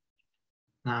 brilliant.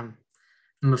 نعم.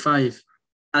 Number 5.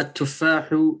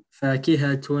 التفاح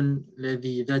فاكهة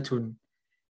لذيذة.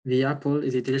 The apple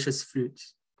is a delicious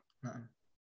fruit. نعم.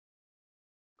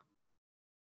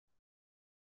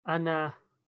 أنا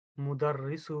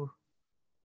مدرس.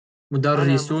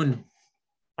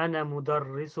 أنا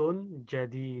مدرس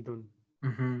جديد.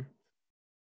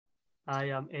 I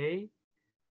am a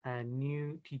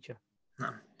new teacher.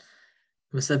 نعم.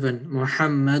 Number 7.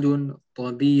 محمد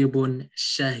طبيب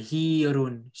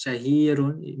شهير.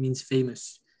 شهير means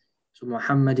famous. So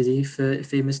Muhammad is a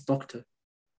famous doctor.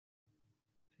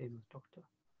 Famous doctor.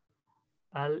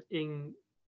 الإنجليزية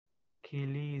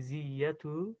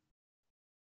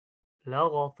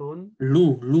لغة.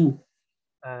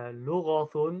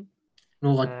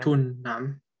 لغة.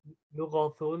 نعم.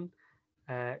 لغة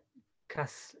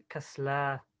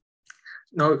كسلان.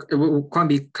 No, it can't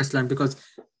be Kaslan because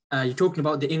you're talking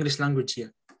about the English language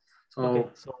here. So, okay,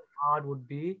 so hard would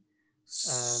be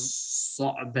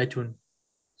صعبة.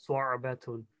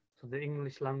 صعبة. So the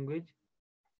English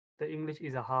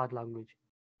is a hard language.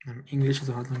 English is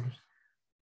a hard language.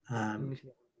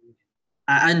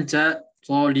 أنت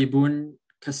طالب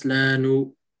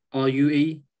كسلان. Are you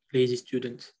a lazy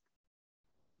student?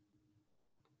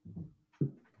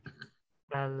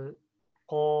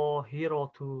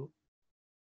 القاهرة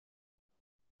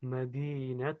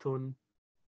مدينة.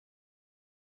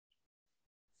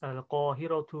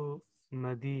 القاهرة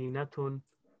مدينة.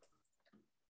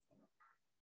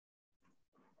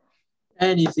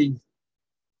 Anything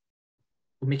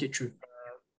will make it true.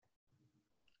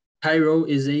 Cairo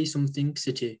is a something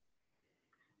city.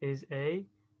 Is a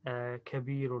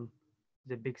كبير.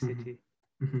 The big city.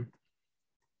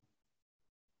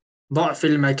 ضع في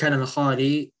المكان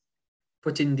الخالي.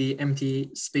 Put in the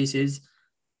empty spaces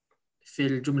في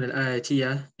الجملة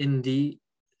الآتية in the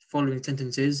following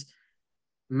sentences.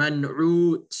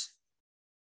 منعوت.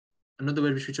 Another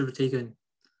word which we should have taken.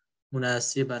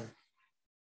 مناسبا.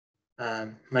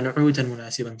 منعوتا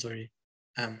مناسبا, sorry.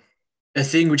 A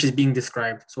thing which is being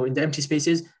described. So in the empty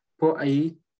spaces, put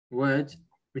a word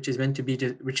which is meant to be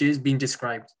which is being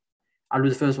described. I'll do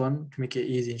the first one to make it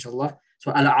easy, inshallah.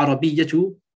 So,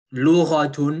 al-Arabiyyatu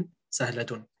lughatun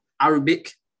sahlatun.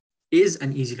 Arabic is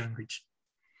an easy language.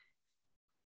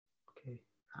 Okay.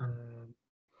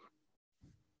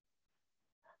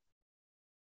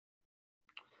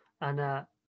 أنا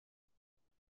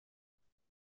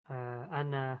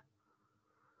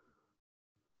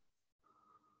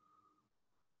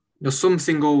You're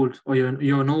something old, or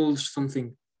you're an old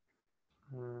something.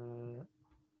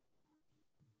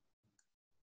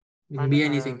 It can be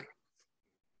anything.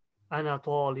 أنا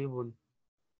طالب.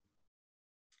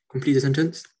 Complete the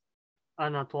sentence.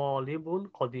 أنا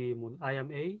طالب قديم. I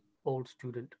am a old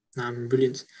student.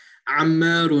 Brilliant.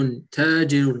 عمار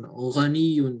تاجر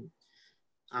غني.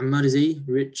 عمار is a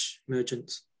rich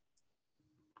merchant.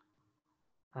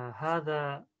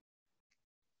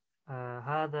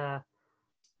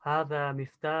 هذا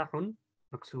مفتاح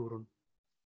مكسور.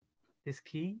 This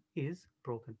key is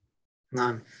broken.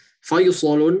 نعم.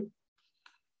 فيصل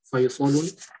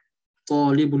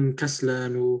طالب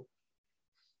كسلان.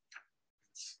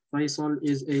 Faisal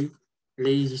is a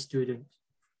lazy student.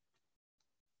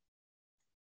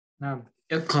 نعم.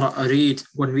 اقرأ read.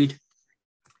 Go and read.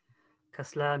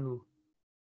 كسلان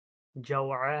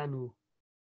جوعان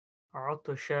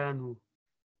عطشان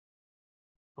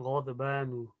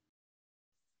غضبان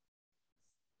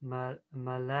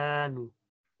ملان.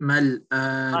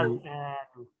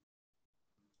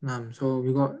 So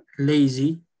we got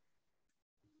lazy,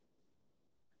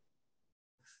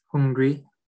 hungry,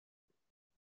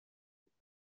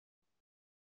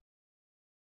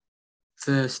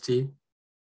 thirsty,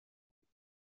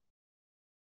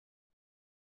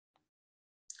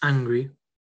 angry,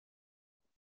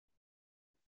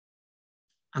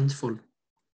 and full.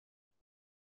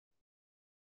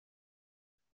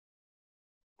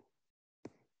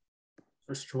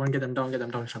 Just try and get them down,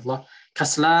 inshallah.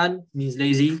 Kaslan means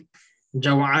lazy.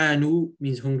 Jaw'anu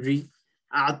means hungry.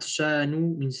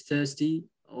 Atshanu means thirsty.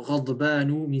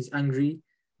 Ghadbanu means angry.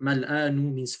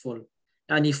 Mal'anu means full.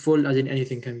 Any full, as in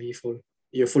anything can be full.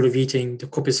 You're full of eating, the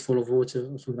cup is full of water,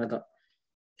 or something like that.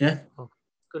 Yeah?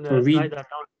 So read that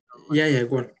down. Yeah,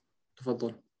 go on.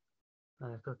 تفضل.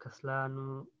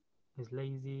 كسلان is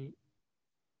lazy.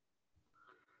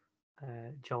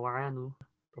 جوعان.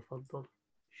 تفضل.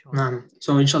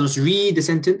 So inshallah, just read the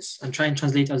sentence and try and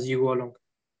translate as you go along.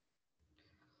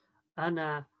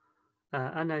 أنا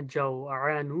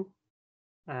جوعان.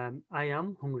 I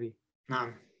am hungry.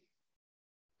 نعم.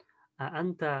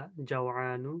 أنت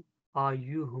جوعان. Are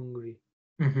you hungry?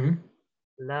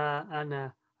 لا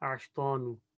أنا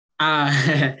عطشان.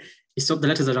 You stopped the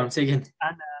letters around. Say again.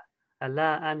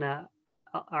 لا أنا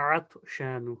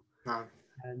عطشان. نعم.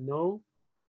 No,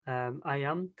 I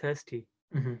am thirsty.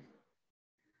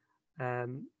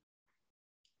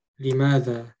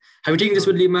 لماذا? Have you taken this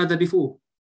with لماذا before?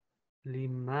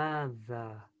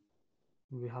 لماذا?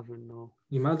 We haven't, no.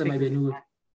 لماذا might be a new word.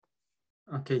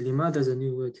 Okay, لماذا is a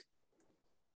new word.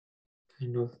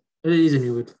 Kind of. It is a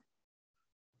new word.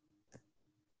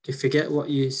 Okay, forget what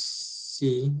you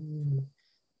see.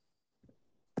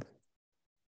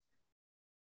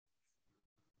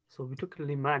 So we took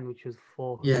liman, which is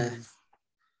for. Yeah.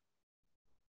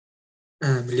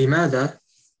 لماذا?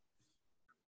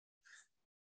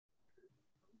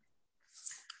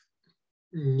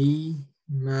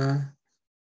 لماذا?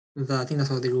 I think that's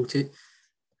how they wrote it.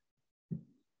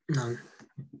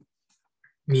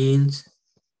 Means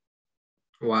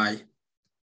why.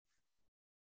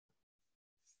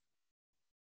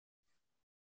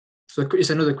 So it's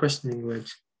another questioning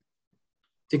word.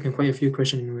 Taken quite a few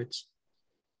questioning words.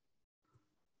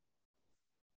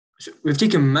 So we've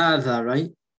taken ماذا,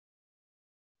 right?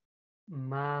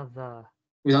 ماذا.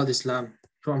 Without this lam.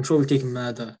 So I'm sure we've taken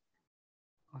ماذا.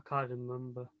 I can't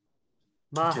remember.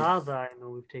 ما هذا, I know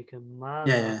we've taken ماذا.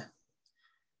 Yeah.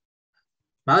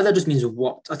 ماذا just means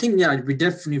what. I think, yeah, we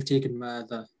definitely have taken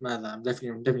ماذا. I'm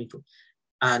definitely.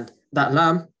 And that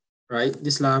lam, right?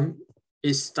 This lam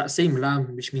is that same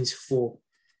lam, which means for.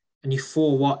 And you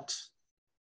for what?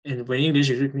 And when English,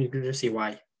 you can just say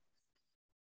why.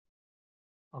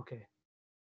 Okay.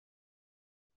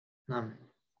 Number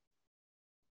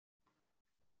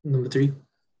 3.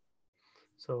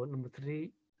 So number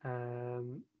 3,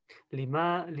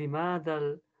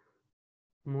 لماذا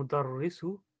المدرس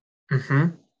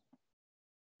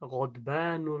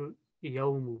غضبان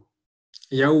اليوم.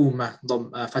 يوم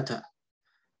ضم فتى.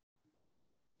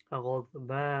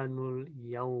 غضبان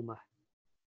اليوم.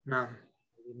 نعم.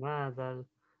 لماذا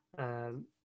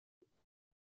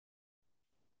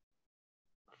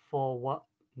for what?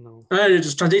 No.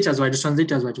 Just translate as well.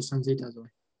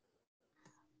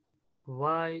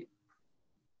 Why?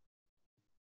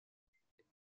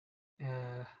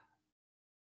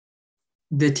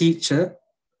 the teacher.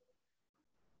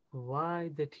 Why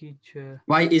the teacher?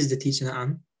 Why is the teacher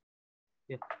نعم.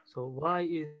 Yeah. So why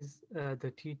is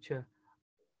the teacher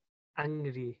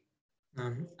angry?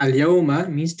 نعم. اليوم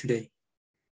means today.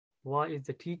 Why is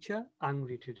the teacher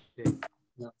angry today?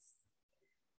 نعم.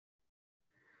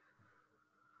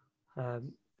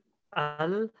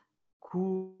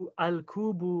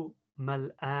 الكوب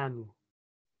ملآن.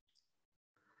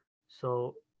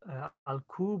 So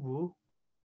الكوب.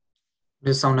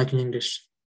 Does sound like in English.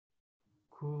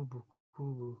 كوب.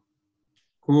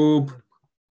 كوب.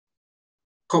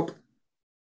 Cup.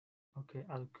 Okay,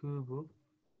 الكوب.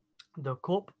 The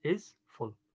cup is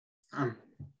full.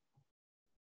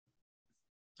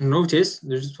 Notice, I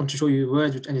just want to show you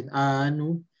words which end in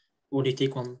anu, or they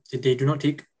take one. They do not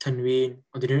take tanween,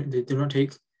 or they do not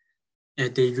take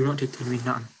tanween.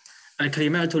 نعم.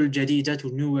 الكلمات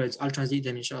الجديدة, new words. I'll translate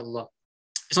them inshallah.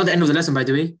 It's not the end of the lesson, by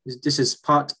the way. This is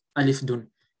part alif dun.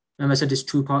 Remember I said there's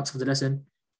 2 parts of the lesson.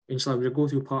 Inshallah, we'll go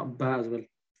through part ba as well.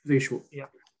 Very short. Yeah.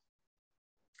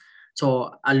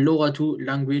 So, اللغة,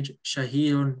 language,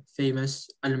 شهير, famous,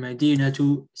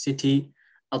 المدينة, city,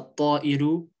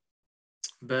 الطائر,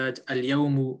 bird,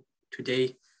 اليوم,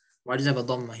 today. Why does it have a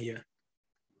dhamma here?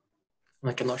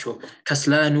 Like, I'm not sure.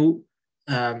 كسلان,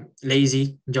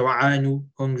 lazy, جوعان,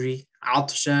 hungry,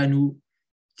 عطشان,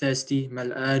 thirsty,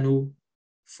 ملآن,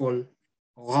 full,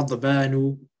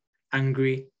 غضبان,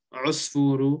 angry,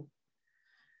 عصفور,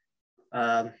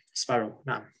 sparrow.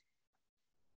 نعم.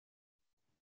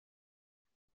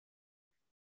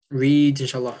 Read,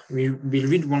 inshallah. We'll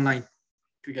read one line.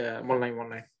 One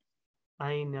line.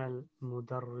 أين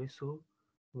المدرس?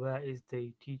 Where is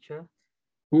the teacher?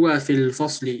 هو في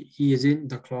الفصل. He is in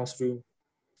the classroom.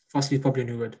 Fasli is probably a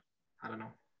new word. I don't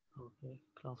know. Okay,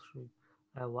 classroom.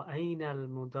 وأين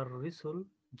المدرس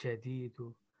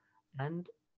الجديد? And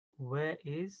where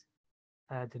is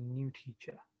the new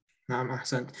teacher? نعم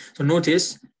أحسنت. So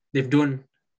notice they've done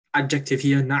adjective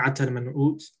here, نعت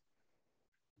المنعوت.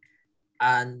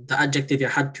 And the adjective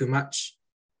had to match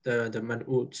the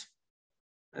man'ut.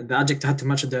 The adjective had to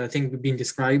match the thing being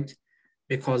described,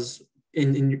 because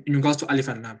in regards to alif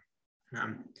and lam.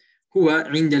 نعم. هو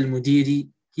عند المدير,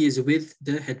 he is with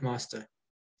the headmaster.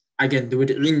 Again, the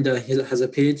word عند has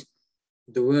appeared.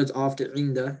 The words after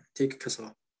عند take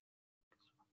kasra.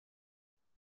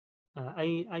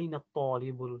 أين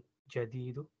الطالب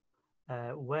الجديد?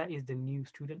 Where is the new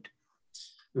student?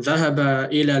 ذهب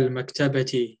إلى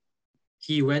المكتبة.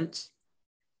 He went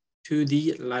to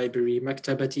the library.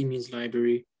 مكتبة means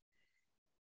library.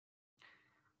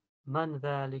 من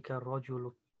ذلك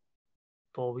الرجل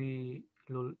الطويل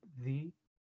الذي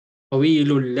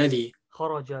طويل الذي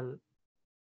خرج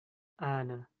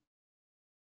الآن؟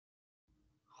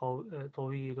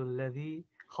 طويل الذي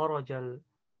خرج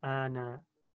الآن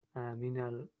من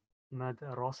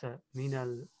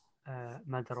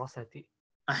المدرسة.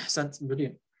 أحسنت.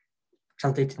 brilliant.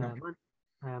 Translate now.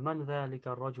 من ذلك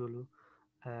الرجل?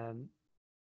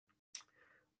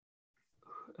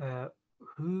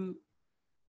 Who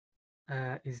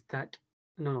is that?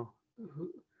 No.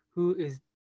 Who is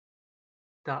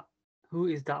that? Who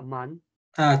is that man?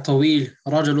 طويل.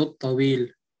 رجل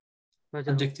الطويل.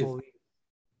 رجل Adjective. طويل.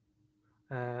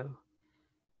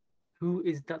 Who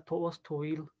is that? What's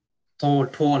طويل?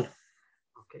 Tall.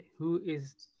 Okay. Who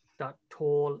is that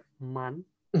tall man?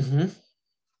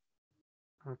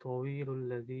 طويل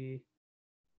الذي.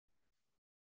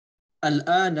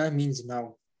 الآن means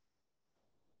now.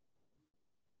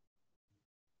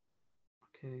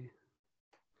 Okay.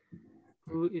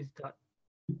 Who is that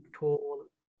tall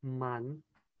man?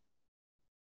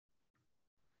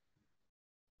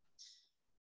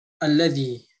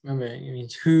 الذي, remember, it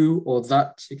means who or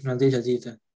that. You can translate as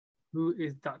either. Who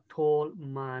is that tall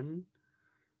man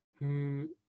who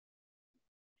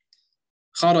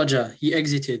خرج, he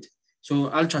exited. So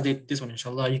I'll translate this one,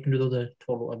 inshallah. You can do the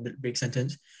tall or big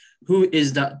sentence. Who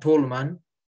is that tall man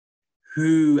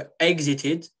who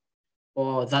exited,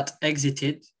 or that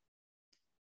exited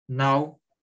now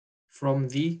from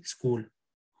the school?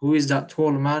 Who is that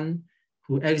tall man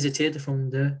who exited from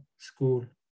the school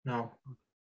now?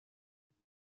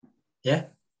 Yeah?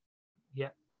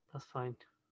 Yeah, that's fine.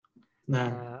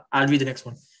 Now, I'll read the next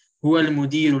one. هو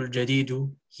المدير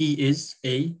الجديد. He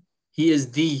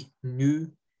is the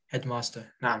new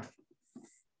headmaster. نعم.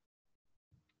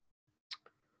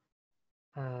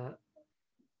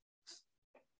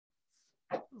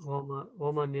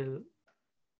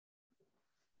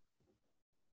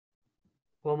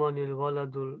 ومن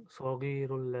الولد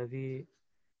الصغير الذي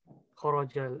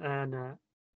خرج الآن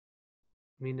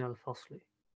من الفصل.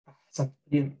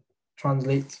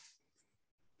 Translate.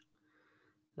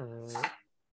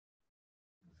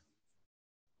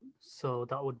 So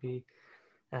that would be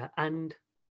and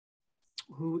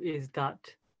who is that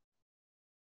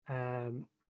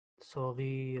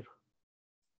صغير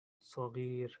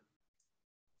صغير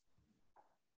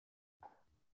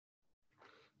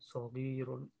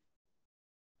صغير.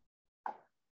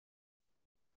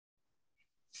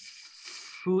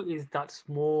 Who is that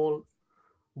small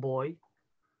boy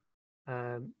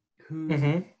who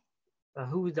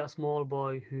who is that small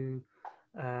boy who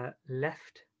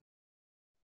left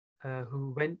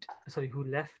who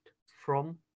left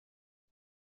from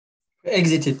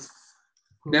Exited.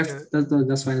 who, Left.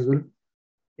 That's fine as well.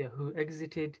 yeah, who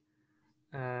exited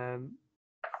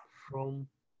from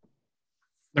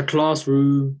The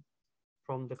classroom.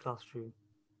 from the classroom.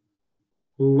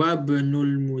 هو ابن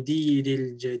المدير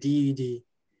الجديد.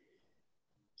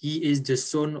 He is the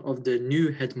son of the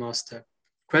new headmaster.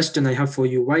 Question I have for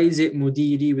you. Why is it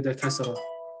مديري with a kasra?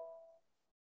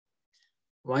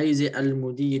 Why is it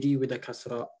al-mudiri with a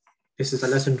kasra? This is a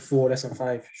lesson 4, lesson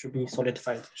 5. Should be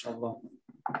solidified, inshallah.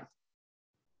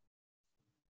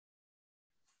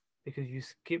 Because you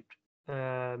skipped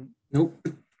Nope.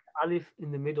 alif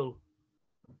in the middle.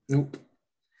 Nope.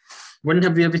 When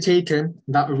have we ever taken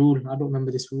that rule? I don't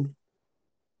remember this rule.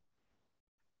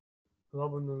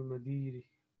 وابن المدير.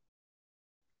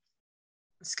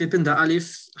 Skipping the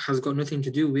alif has got nothing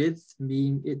to do with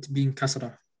being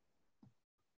kasra.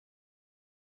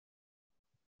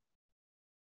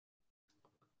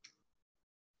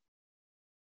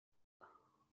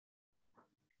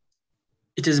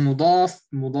 It is mudaf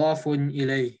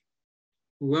ilayh.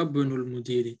 وابن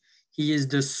المدير. He is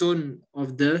the son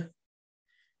of the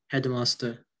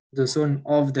headmaster. The son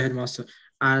of the headmaster.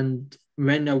 And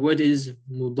when a word is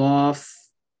mudaf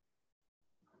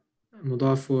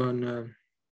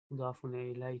مضاف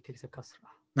إليه تلك كسرة.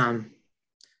 نعم.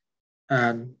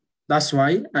 That's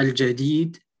why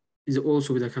al-jadid is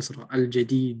also with a kasra.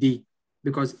 Al-jadidi.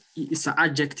 Because it's an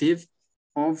adjective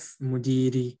of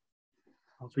mudiri.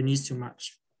 So it needs to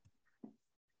match.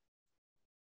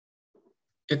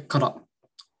 اقرأ.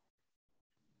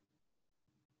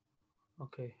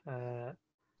 Okay.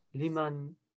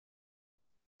 لمن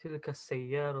تلك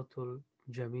السيارة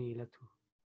الجميلة?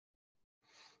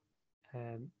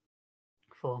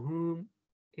 For whom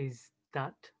is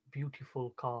that beautiful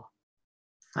car?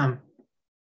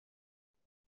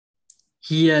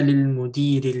 هي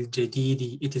للمدير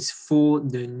الجديد. It is for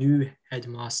the new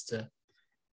headmaster.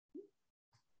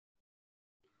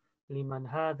 لمن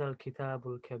هذا الكتاب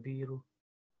الكبير؟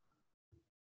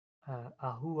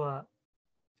 أهو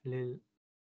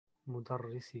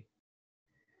للمدرس؟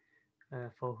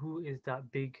 For who is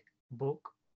that big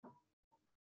book?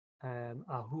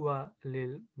 أهو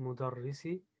للمدرس؟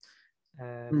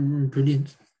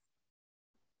 Brilliant.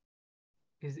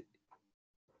 Is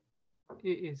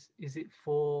it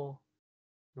for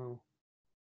no?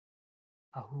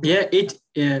 أهو. Yeah, it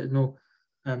no.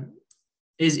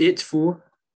 Is it for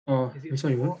Is it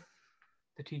sorry, for what?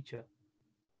 the teacher?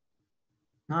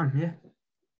 نعم, yeah.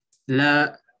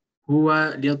 لا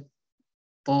هو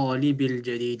للطالب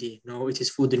الجديد. No, it is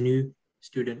for the new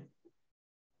student.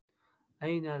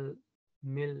 أين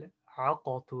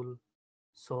الملعقة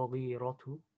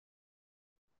الصغيرة؟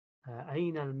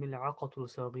 أين الملعقة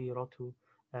الصغيرة?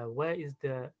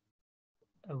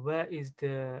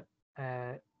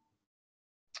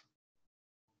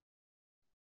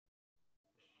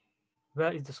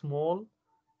 Where is the small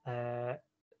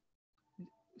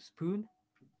spoon?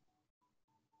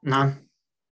 نعم.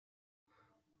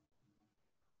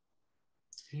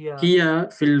 هي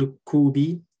في الكوب.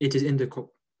 It is in the cup.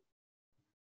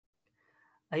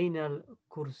 أين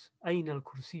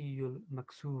الكرسي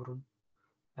المكسور؟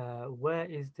 Where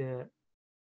is the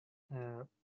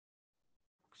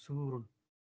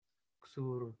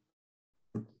مكسور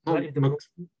Where is the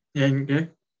broken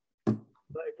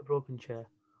Where is the broken chair?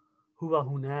 هو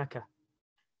هناك.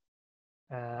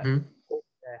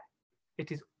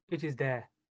 It is there.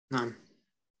 نعم.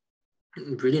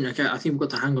 Brilliant. Okay, I think we've got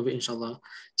the hang of it, inshallah.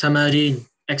 Tamarin,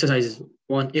 exercises.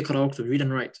 1, اقرأ واكتب, read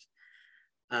and write.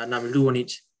 Now we'll do one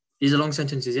each. These are long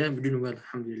sentences, yeah? We're doing well,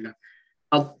 alhamdulillah.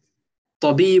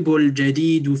 الطبيب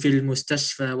الجديد في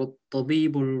المستشفى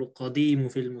والطبيب القديم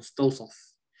في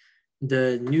المستوصف.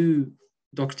 The new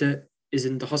doctor is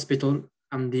in the hospital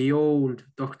and the old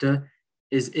doctor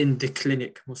is in the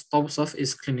clinic. مستوصف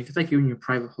is clinic. It's like you're in your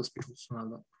private hospital.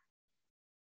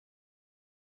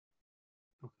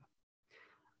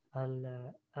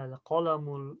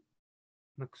 القلم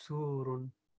المكسور.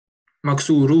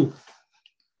 مكسور.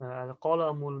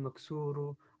 القلم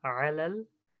المكسور على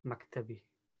المكتب.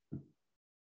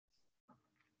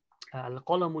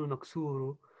 القلم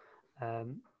المكسور.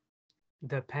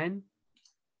 The pen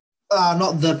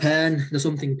Not the pen, the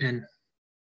something pen.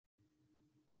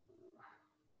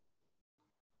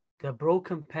 The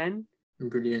broken pen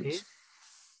Brilliant. is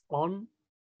on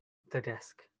the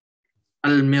desk.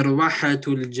 المروحة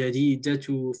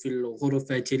الجديدة في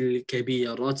الغرفة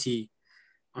الكبيرة.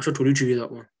 I should told you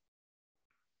that one.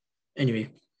 Anyway,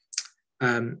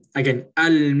 again,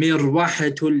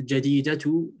 المروحة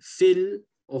الجديدة في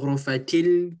الغرفة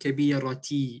الكبيرة.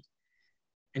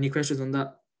 Any questions on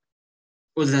that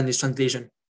other than this translation?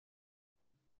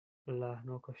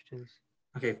 No questions.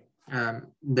 Okay.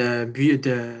 The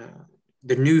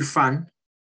new fan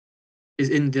is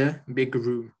in the big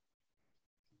room.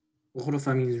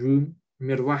 غرفة means room.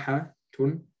 مروحة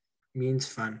means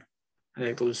fan. There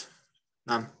it goes.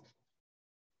 نعم.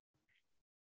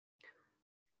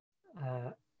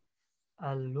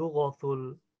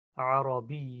 اللغة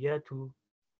العربية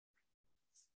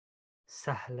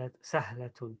سهلة.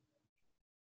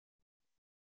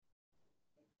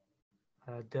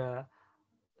 The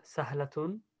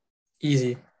سهلة.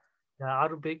 Easy. The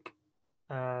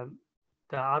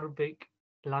Arabic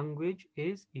language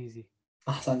is easy.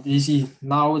 You see,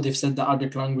 now they've said the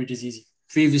Arabic language is easy.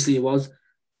 Previously it was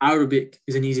Arabic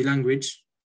is an easy language,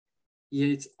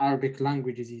 yet Arabic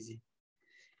language is easy.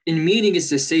 In meaning it's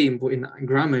the same, but in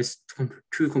grammar it's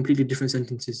two completely different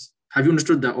sentences. Have you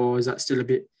understood that, or is that still a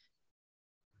bit?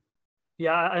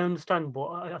 Yeah, I understand, but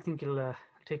I think it'll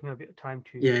take me a bit of time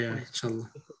to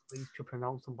inshallah. to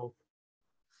pronounce them both.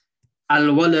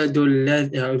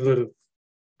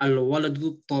 الولد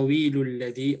الطويل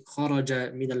الذي خرج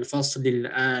من الفصل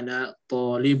الآن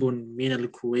طالب من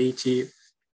الكويت.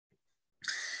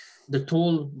 The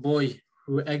tall boy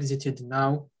who exited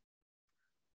now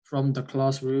from the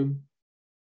classroom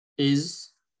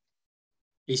is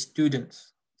a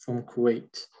student from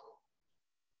Kuwait.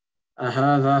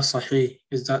 هذا صحيح.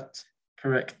 Is that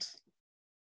correct?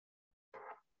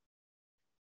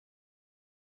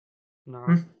 No.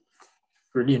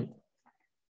 Brilliant.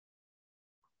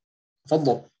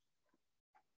 تفضل.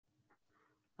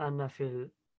 أنا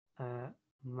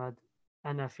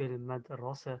في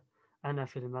المدرسة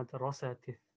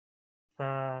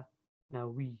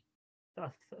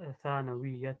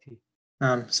الثانوية.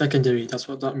 Secondary, that's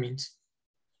what that means.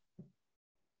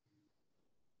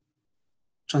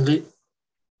 Translate.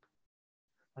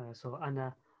 So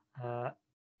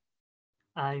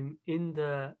I'm in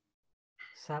the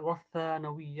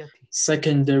والثانوية.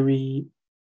 Secondary.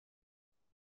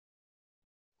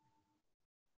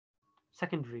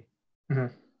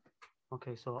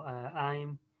 Okay, so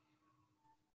I'm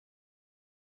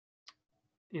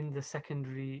in the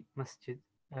secondary masjid,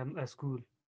 school.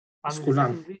 I'm School, in the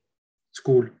secondary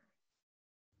school.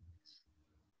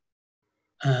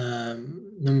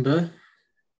 Number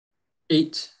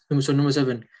 8. So number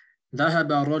 7.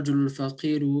 ذهب الرجل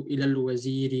الفقير إلى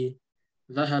الوزير.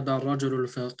 ذهب الرجل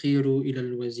الفقير إلى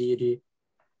الوزير.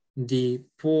 The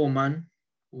poor man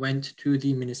went to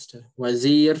the minister.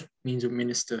 Wazir means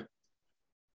minister.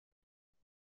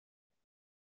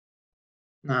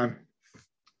 نعم.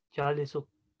 جالس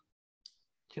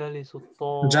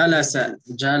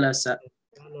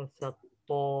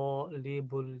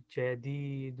الطالب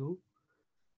الجديد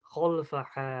خلف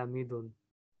حامد.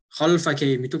 خلف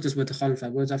كي بتكتب خلف.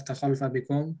 goes after خلف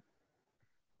become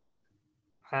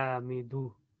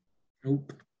حامد.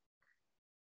 Nope.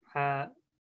 حامد.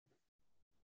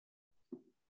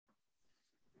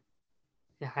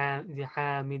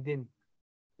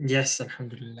 Yes,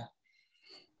 alhamdulillah.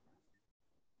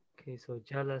 Okay, so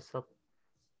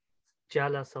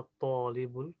جلس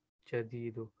الطالب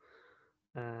الجديد.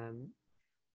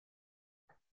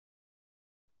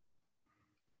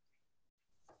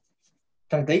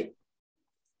 Translate.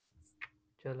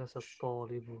 جلس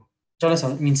الطالب. جلس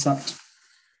means sat.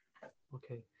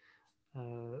 Okay.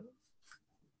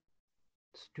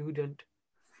 Student.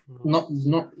 Not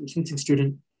something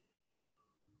student.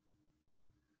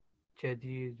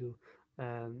 جديد.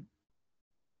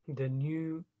 The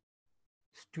new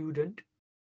student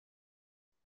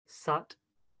sat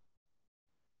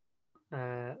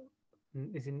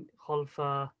is in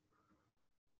خلف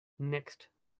next.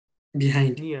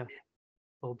 Behind. Near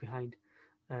or behind.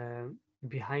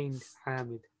 Behind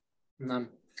حامد. نعم.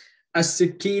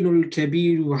 السكين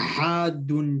الكبير حاد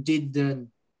جدا.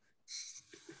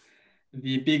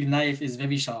 The big knife is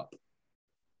very sharp.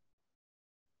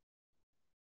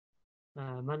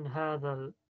 من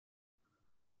هذا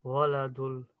الولد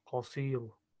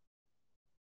القصير.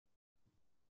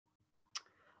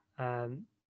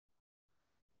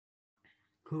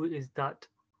 Who is that?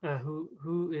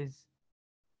 Who is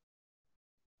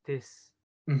this?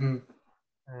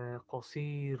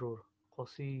 قصير.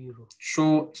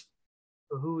 Short.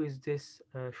 who is this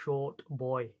short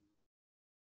boy?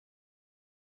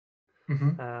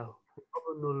 Mm-hmm.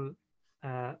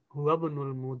 هو ابن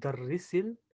المدرس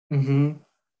Mm-hmm.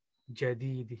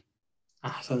 الجديد.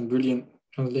 Ahsan, brilliant.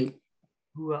 Translate.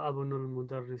 هو ابن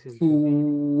المدرس الجديد.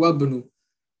 وابنه.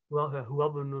 هو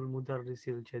ابن المدرس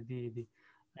الجديد.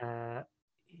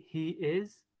 He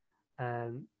is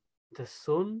the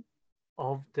son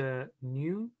of the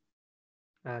new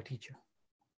teacher.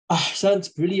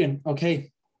 Ahsan, brilliant.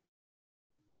 Okay.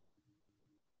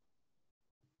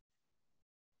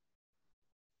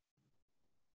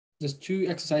 There's 2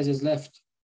 exercises left.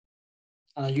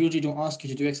 And I usually don't ask you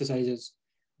to do exercises,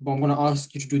 but I'm going to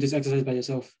ask you to do this exercise by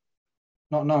yourself.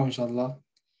 Not now, inshallah.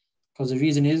 Because the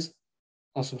reason is,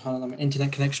 oh, subhanAllah, my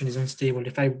internet connection is unstable.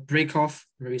 If I break off,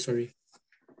 I'm very sorry.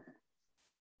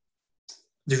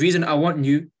 The reason I want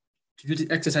you to do the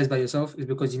exercise by yourself is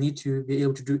because you need to be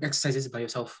able to do exercises by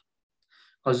yourself.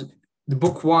 Because the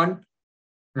book 1,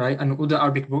 right, and other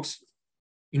Arabic books,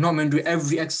 you're not meant to do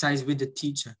every exercise with the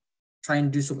teacher. Try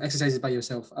and do some exercises by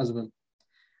yourself as well.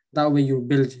 That way you'll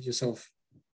build yourself.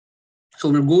 So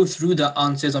we'll go through the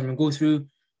answers. I'm going to go through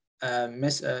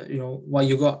what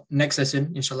you got next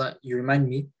lesson. Inshallah, you remind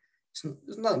me. It's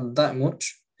not that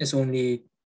much. It's only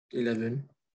 11.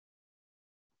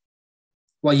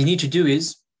 What you need to do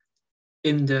is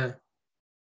in the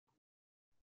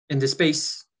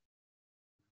space.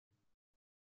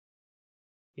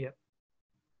 Yep.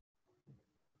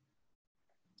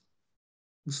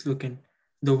 Just looking.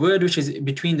 The word which is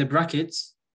between the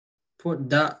brackets, put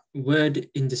that word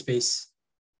in the space.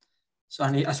 So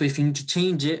if you need to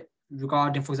change it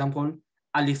regarding, for example,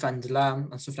 alif and lam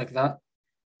and stuff like that,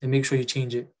 then make sure you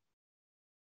change it.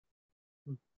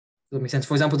 Does that make sense?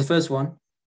 For example, the first one,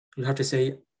 you'll have to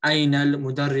say أين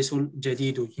المدرس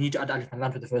الجديد. You need to add alif and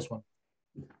lam to the first one.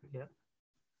 Yeah.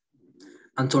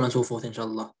 And so on and so forth,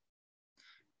 inshallah.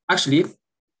 Actually,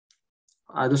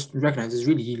 I just recognize it's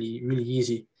really, really, really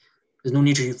easy. There's no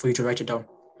need for you to write it down.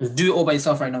 Just do it all by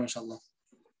yourself right now, inshallah.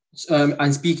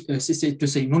 And speak, to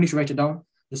say, no need to write it down,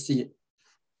 just see it.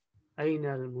 أين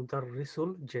المدرس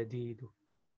الجديد؟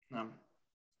 نعم.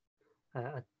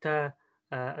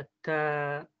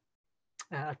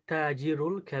 التاجر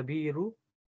الكبير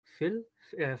في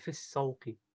السوق.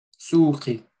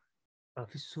 سوقي.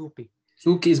 في السوق.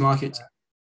 سوقي is market.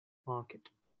 market.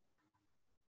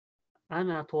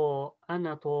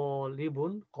 أنا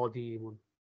طالب قديم.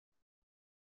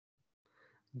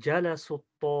 جلس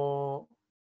الطالب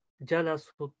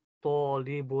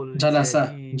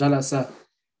الجديد.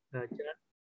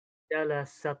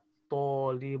 جلس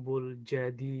الطالب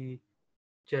الجديد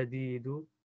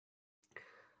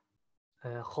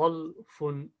خلف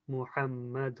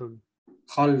محمد.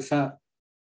 خلف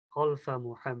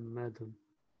محمد.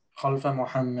 خلف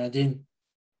محمد.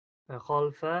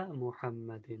 خلف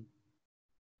محمد.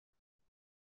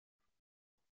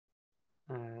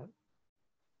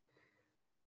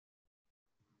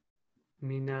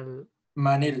 من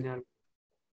منل.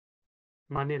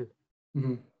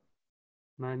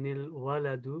 من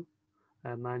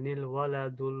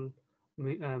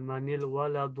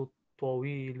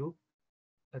الولد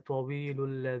الطويل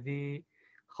الذي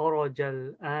خرج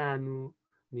الآن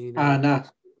من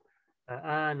الفصل.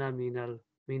 أنا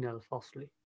من الفصل.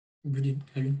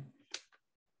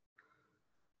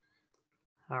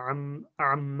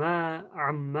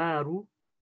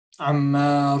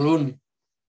 عمار.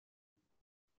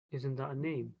 Isn't that a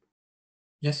name?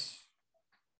 Yes.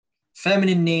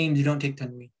 Feminine names, you don't take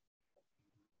tanween.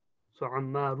 So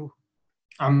Ammaru.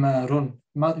 Ammarun.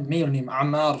 Male name,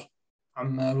 Ammar.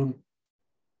 Ammarun.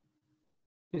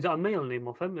 Is that a male name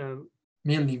or feminine?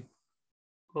 Male name.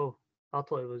 Oh, I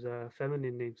thought it was a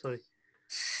feminine name, sorry.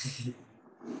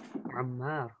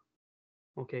 Ammar.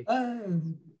 Okay.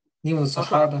 Name of the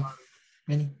Sahaba.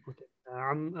 Many. Okay.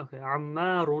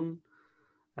 Ammarun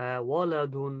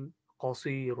waladun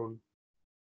قصير.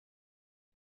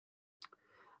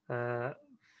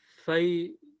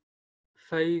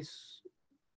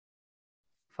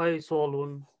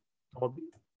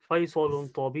 فيصل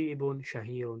طبيب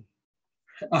شهير.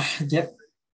 Yep.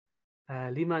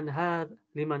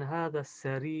 لمن هذا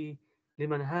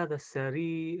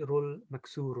السرير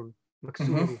المكسور.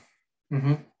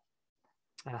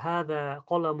 هذا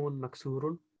قلم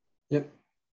مكسور. Yep.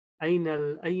 أين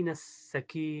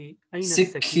السكين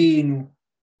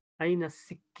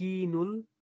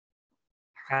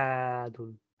الحاد.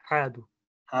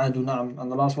 نعم.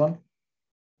 And the last one.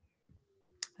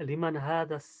 لمن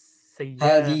هذا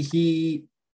هذه.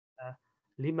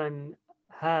 لمن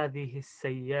هذه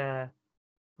السيارة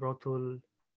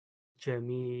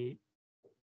الجميلة.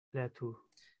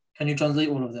 Can you translate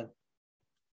all of them?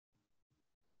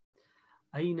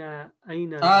 أين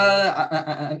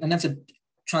I never said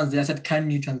translate. I said,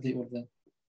 can you translate all of them?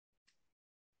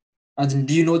 As in,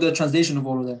 do you know the translation of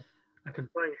all of them? I can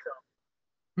try, inshallah.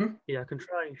 Hmm? Yeah, I can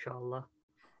try, inshallah.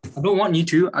 I don't want you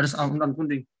to. I'm not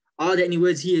wondering. Are there any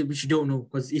words here which you don't know?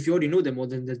 Because if you already know them, well,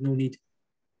 then there's no need.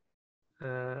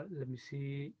 Let me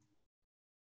see.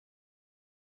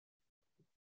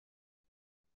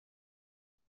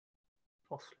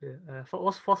 فصل.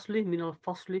 What's فصلي? من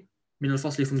الفصل. من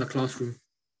الفصل from the classroom.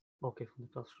 Okay, from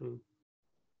the classroom.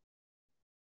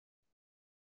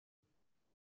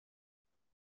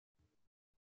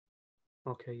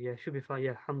 Okay, yeah, should be fine.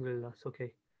 Yeah, alhamdulillah, it's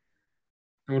okay.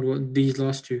 And what these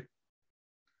last two?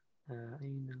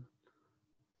 أين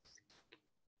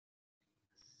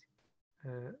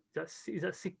is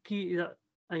that سكي? Is that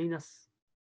أين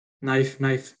Knife.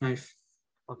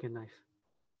 Okay, knife.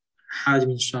 حاد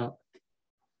من sharp.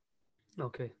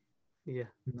 Okay, yeah.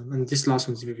 And this last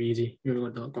one's very easy. You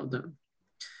got that.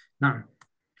 نعم.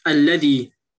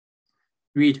 الذي.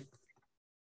 Read.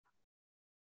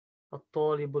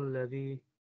 الطالب الذي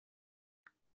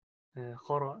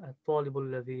الطالب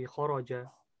الذي خرج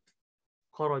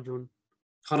خرج.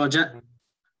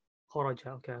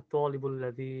 Okay. الطالب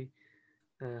الذي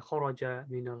خرج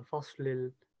من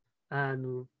الفصل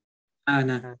الآن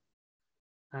أنا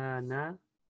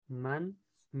من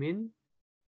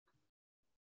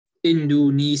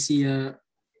إندونيسيا.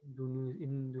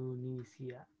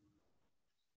 إندونيسيا.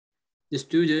 The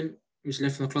student which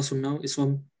left from the classroom now is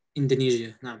from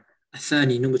Indonesia. نعم.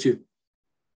 الثاني number 2.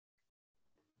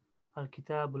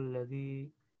 الكتاب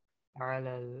الذي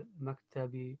على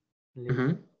المكتب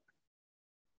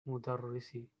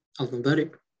للمدرس.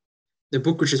 المدرب. The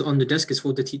book which is on the desk is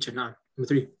for the teacher. نعم. Number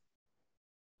 3.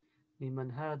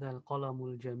 لمن هذا القلم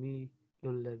الجميل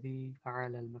الذي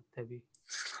على المكتب.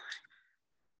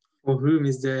 For whom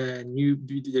is the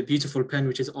beautiful pen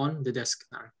which is on the desk?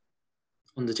 نعم.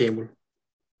 On the table.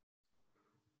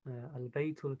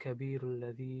 البيت الكبير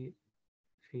الذي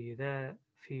في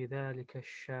ذلك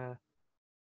الشارع.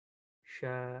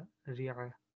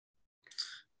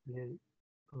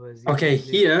 Okay,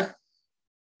 here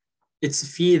it's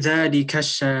في ذلك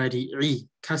الشارع.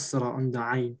 كسرة on the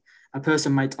عين. A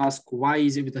person might ask, why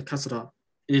is it with the kasra?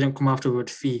 It didn't come after the word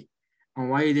fi. And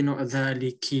why is it not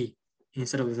ذلك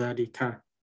instead of ذلك?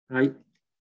 Right?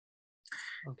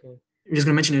 Okay. I'm just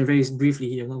going to mention it very briefly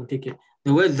here. I'm not going to take it.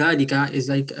 The word ذلك is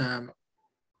like,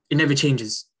 it never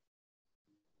changes.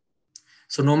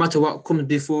 So no matter what comes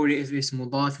before it, if it's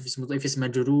mudaf, if it's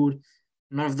majroor,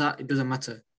 none of that, it doesn't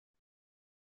matter.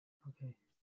 Okay.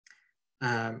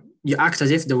 You act as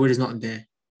if the word is not there.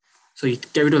 So you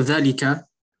get rid of ذلك,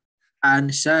 and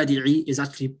shari'i is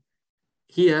actually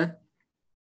here.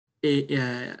 It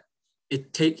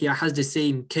has the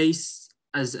same case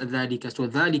as ذلك. So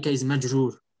ذلك is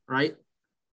majroor, right?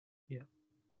 Yeah.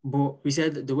 But we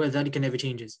said the word ذلك never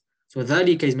changes. So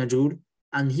ذلك is majroor,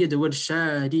 and here the word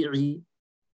shari'i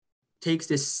takes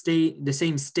the same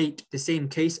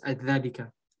case as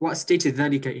ذلك. What state is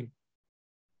ذلك in?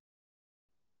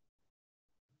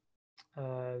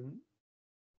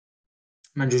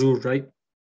 Majroor, right?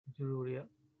 Majroor, yeah.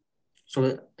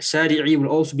 So shari'i will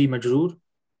also be majroor,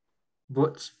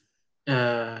 but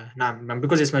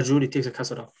because it's majroor, it takes a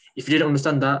kasra. If you didn't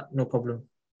understand that, no problem.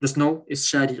 Just know it's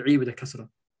shari'i with a kasra.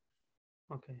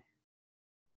 Okay.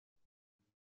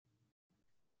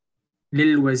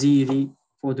 Lil waziri,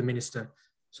 for the minister.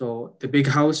 So the big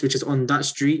house which is on that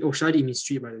street, shari means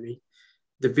street, by the way.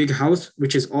 The big house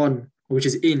which is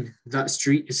in that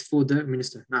street is for the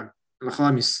minister. نعم.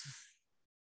 الخامس.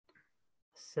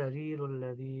 السرير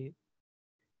الذي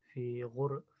في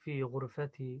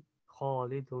غرفة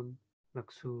خالد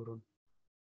مكسور.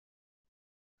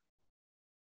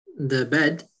 The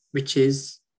bed which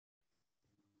is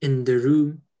in the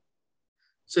room.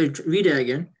 So read it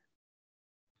again.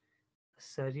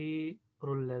 السرير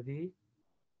الذي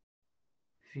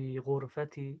في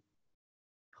غرفة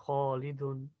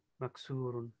خالد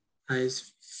مكسور.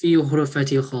 في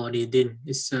غرفة خالد.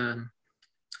 It's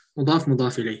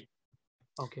مضاف إليه.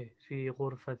 Okay. في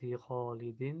غرفة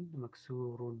خالد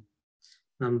مكسور.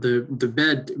 The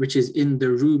bed which is in the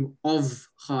room of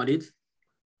Khalid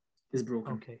is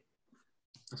broken. Okay.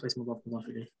 That's why it's مضاف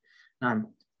إليه.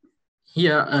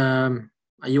 Here,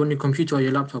 are you on your computer or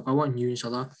your laptop? I want you,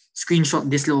 inshallah, screenshot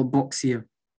this little box here.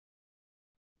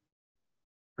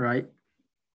 Right?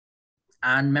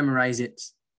 And memorize it.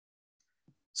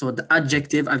 So the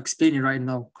adjective, I'll explain it right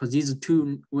now because these are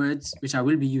 2 words which I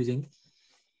will be using.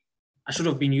 I should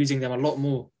have been using them a lot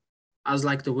more. As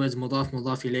like the words mudaf,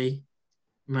 mudaf ilayh,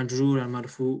 majroor and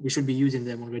marfu, we should be using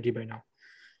them already by now.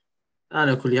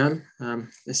 على كل حال,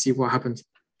 let's see what happens.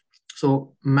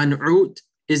 So منعوت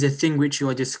is a thing which you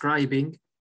are describing.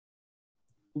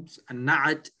 Oops. And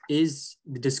na'at is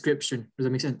the description. Does that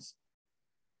make sense?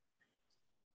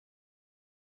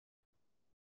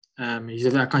 I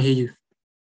can't hear you.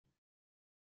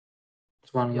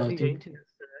 Yeah, I think the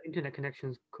internet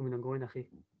connection's coming and going, akhi.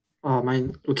 Oh,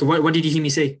 mine. Okay, what did you hear me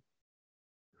say?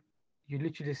 You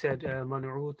literally said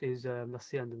man'ut is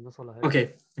nasi and nasala.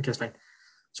 Okay, that's fine.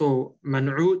 So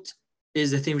man'ut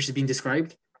is the thing which is being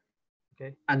described.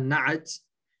 Okay. And na'at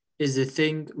is the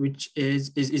thing which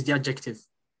is the adjective.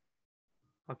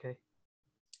 Okay.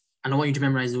 And I want you to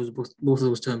memorize those both of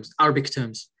those terms, Arabic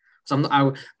terms. So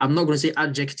I'm not going to say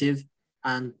adjective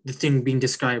and the thing being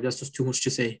described. That's just too much to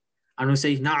say. I'm going to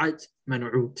say na'at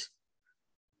man'ut.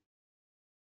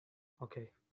 Okay.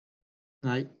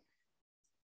 Right.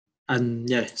 And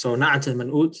yeah, so na'at and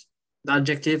man'ut, the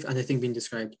adjective and the thing being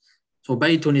described. So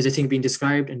baytun is the thing being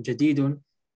described, and jadidun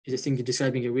is the thing you're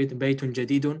describing it with. Baytun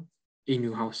jadidun, a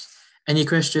new house. Any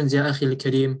questions, ya akhi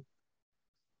al-kareem?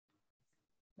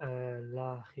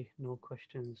 La, no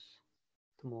questions.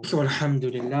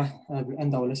 Alhamdulillah. We'll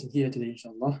end our lesson here today,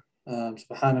 inshallah.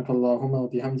 سبحانك اللهم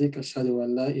وبحمدك أشهد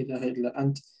أن لا إله إلا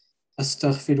أنت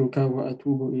أستغفرك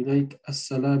وأتوب إليك.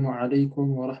 السلام عليكم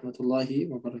ورحمة الله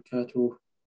وبركاته.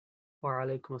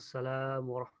 وعليكم السلام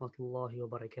ورحمة الله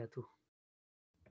وبركاته.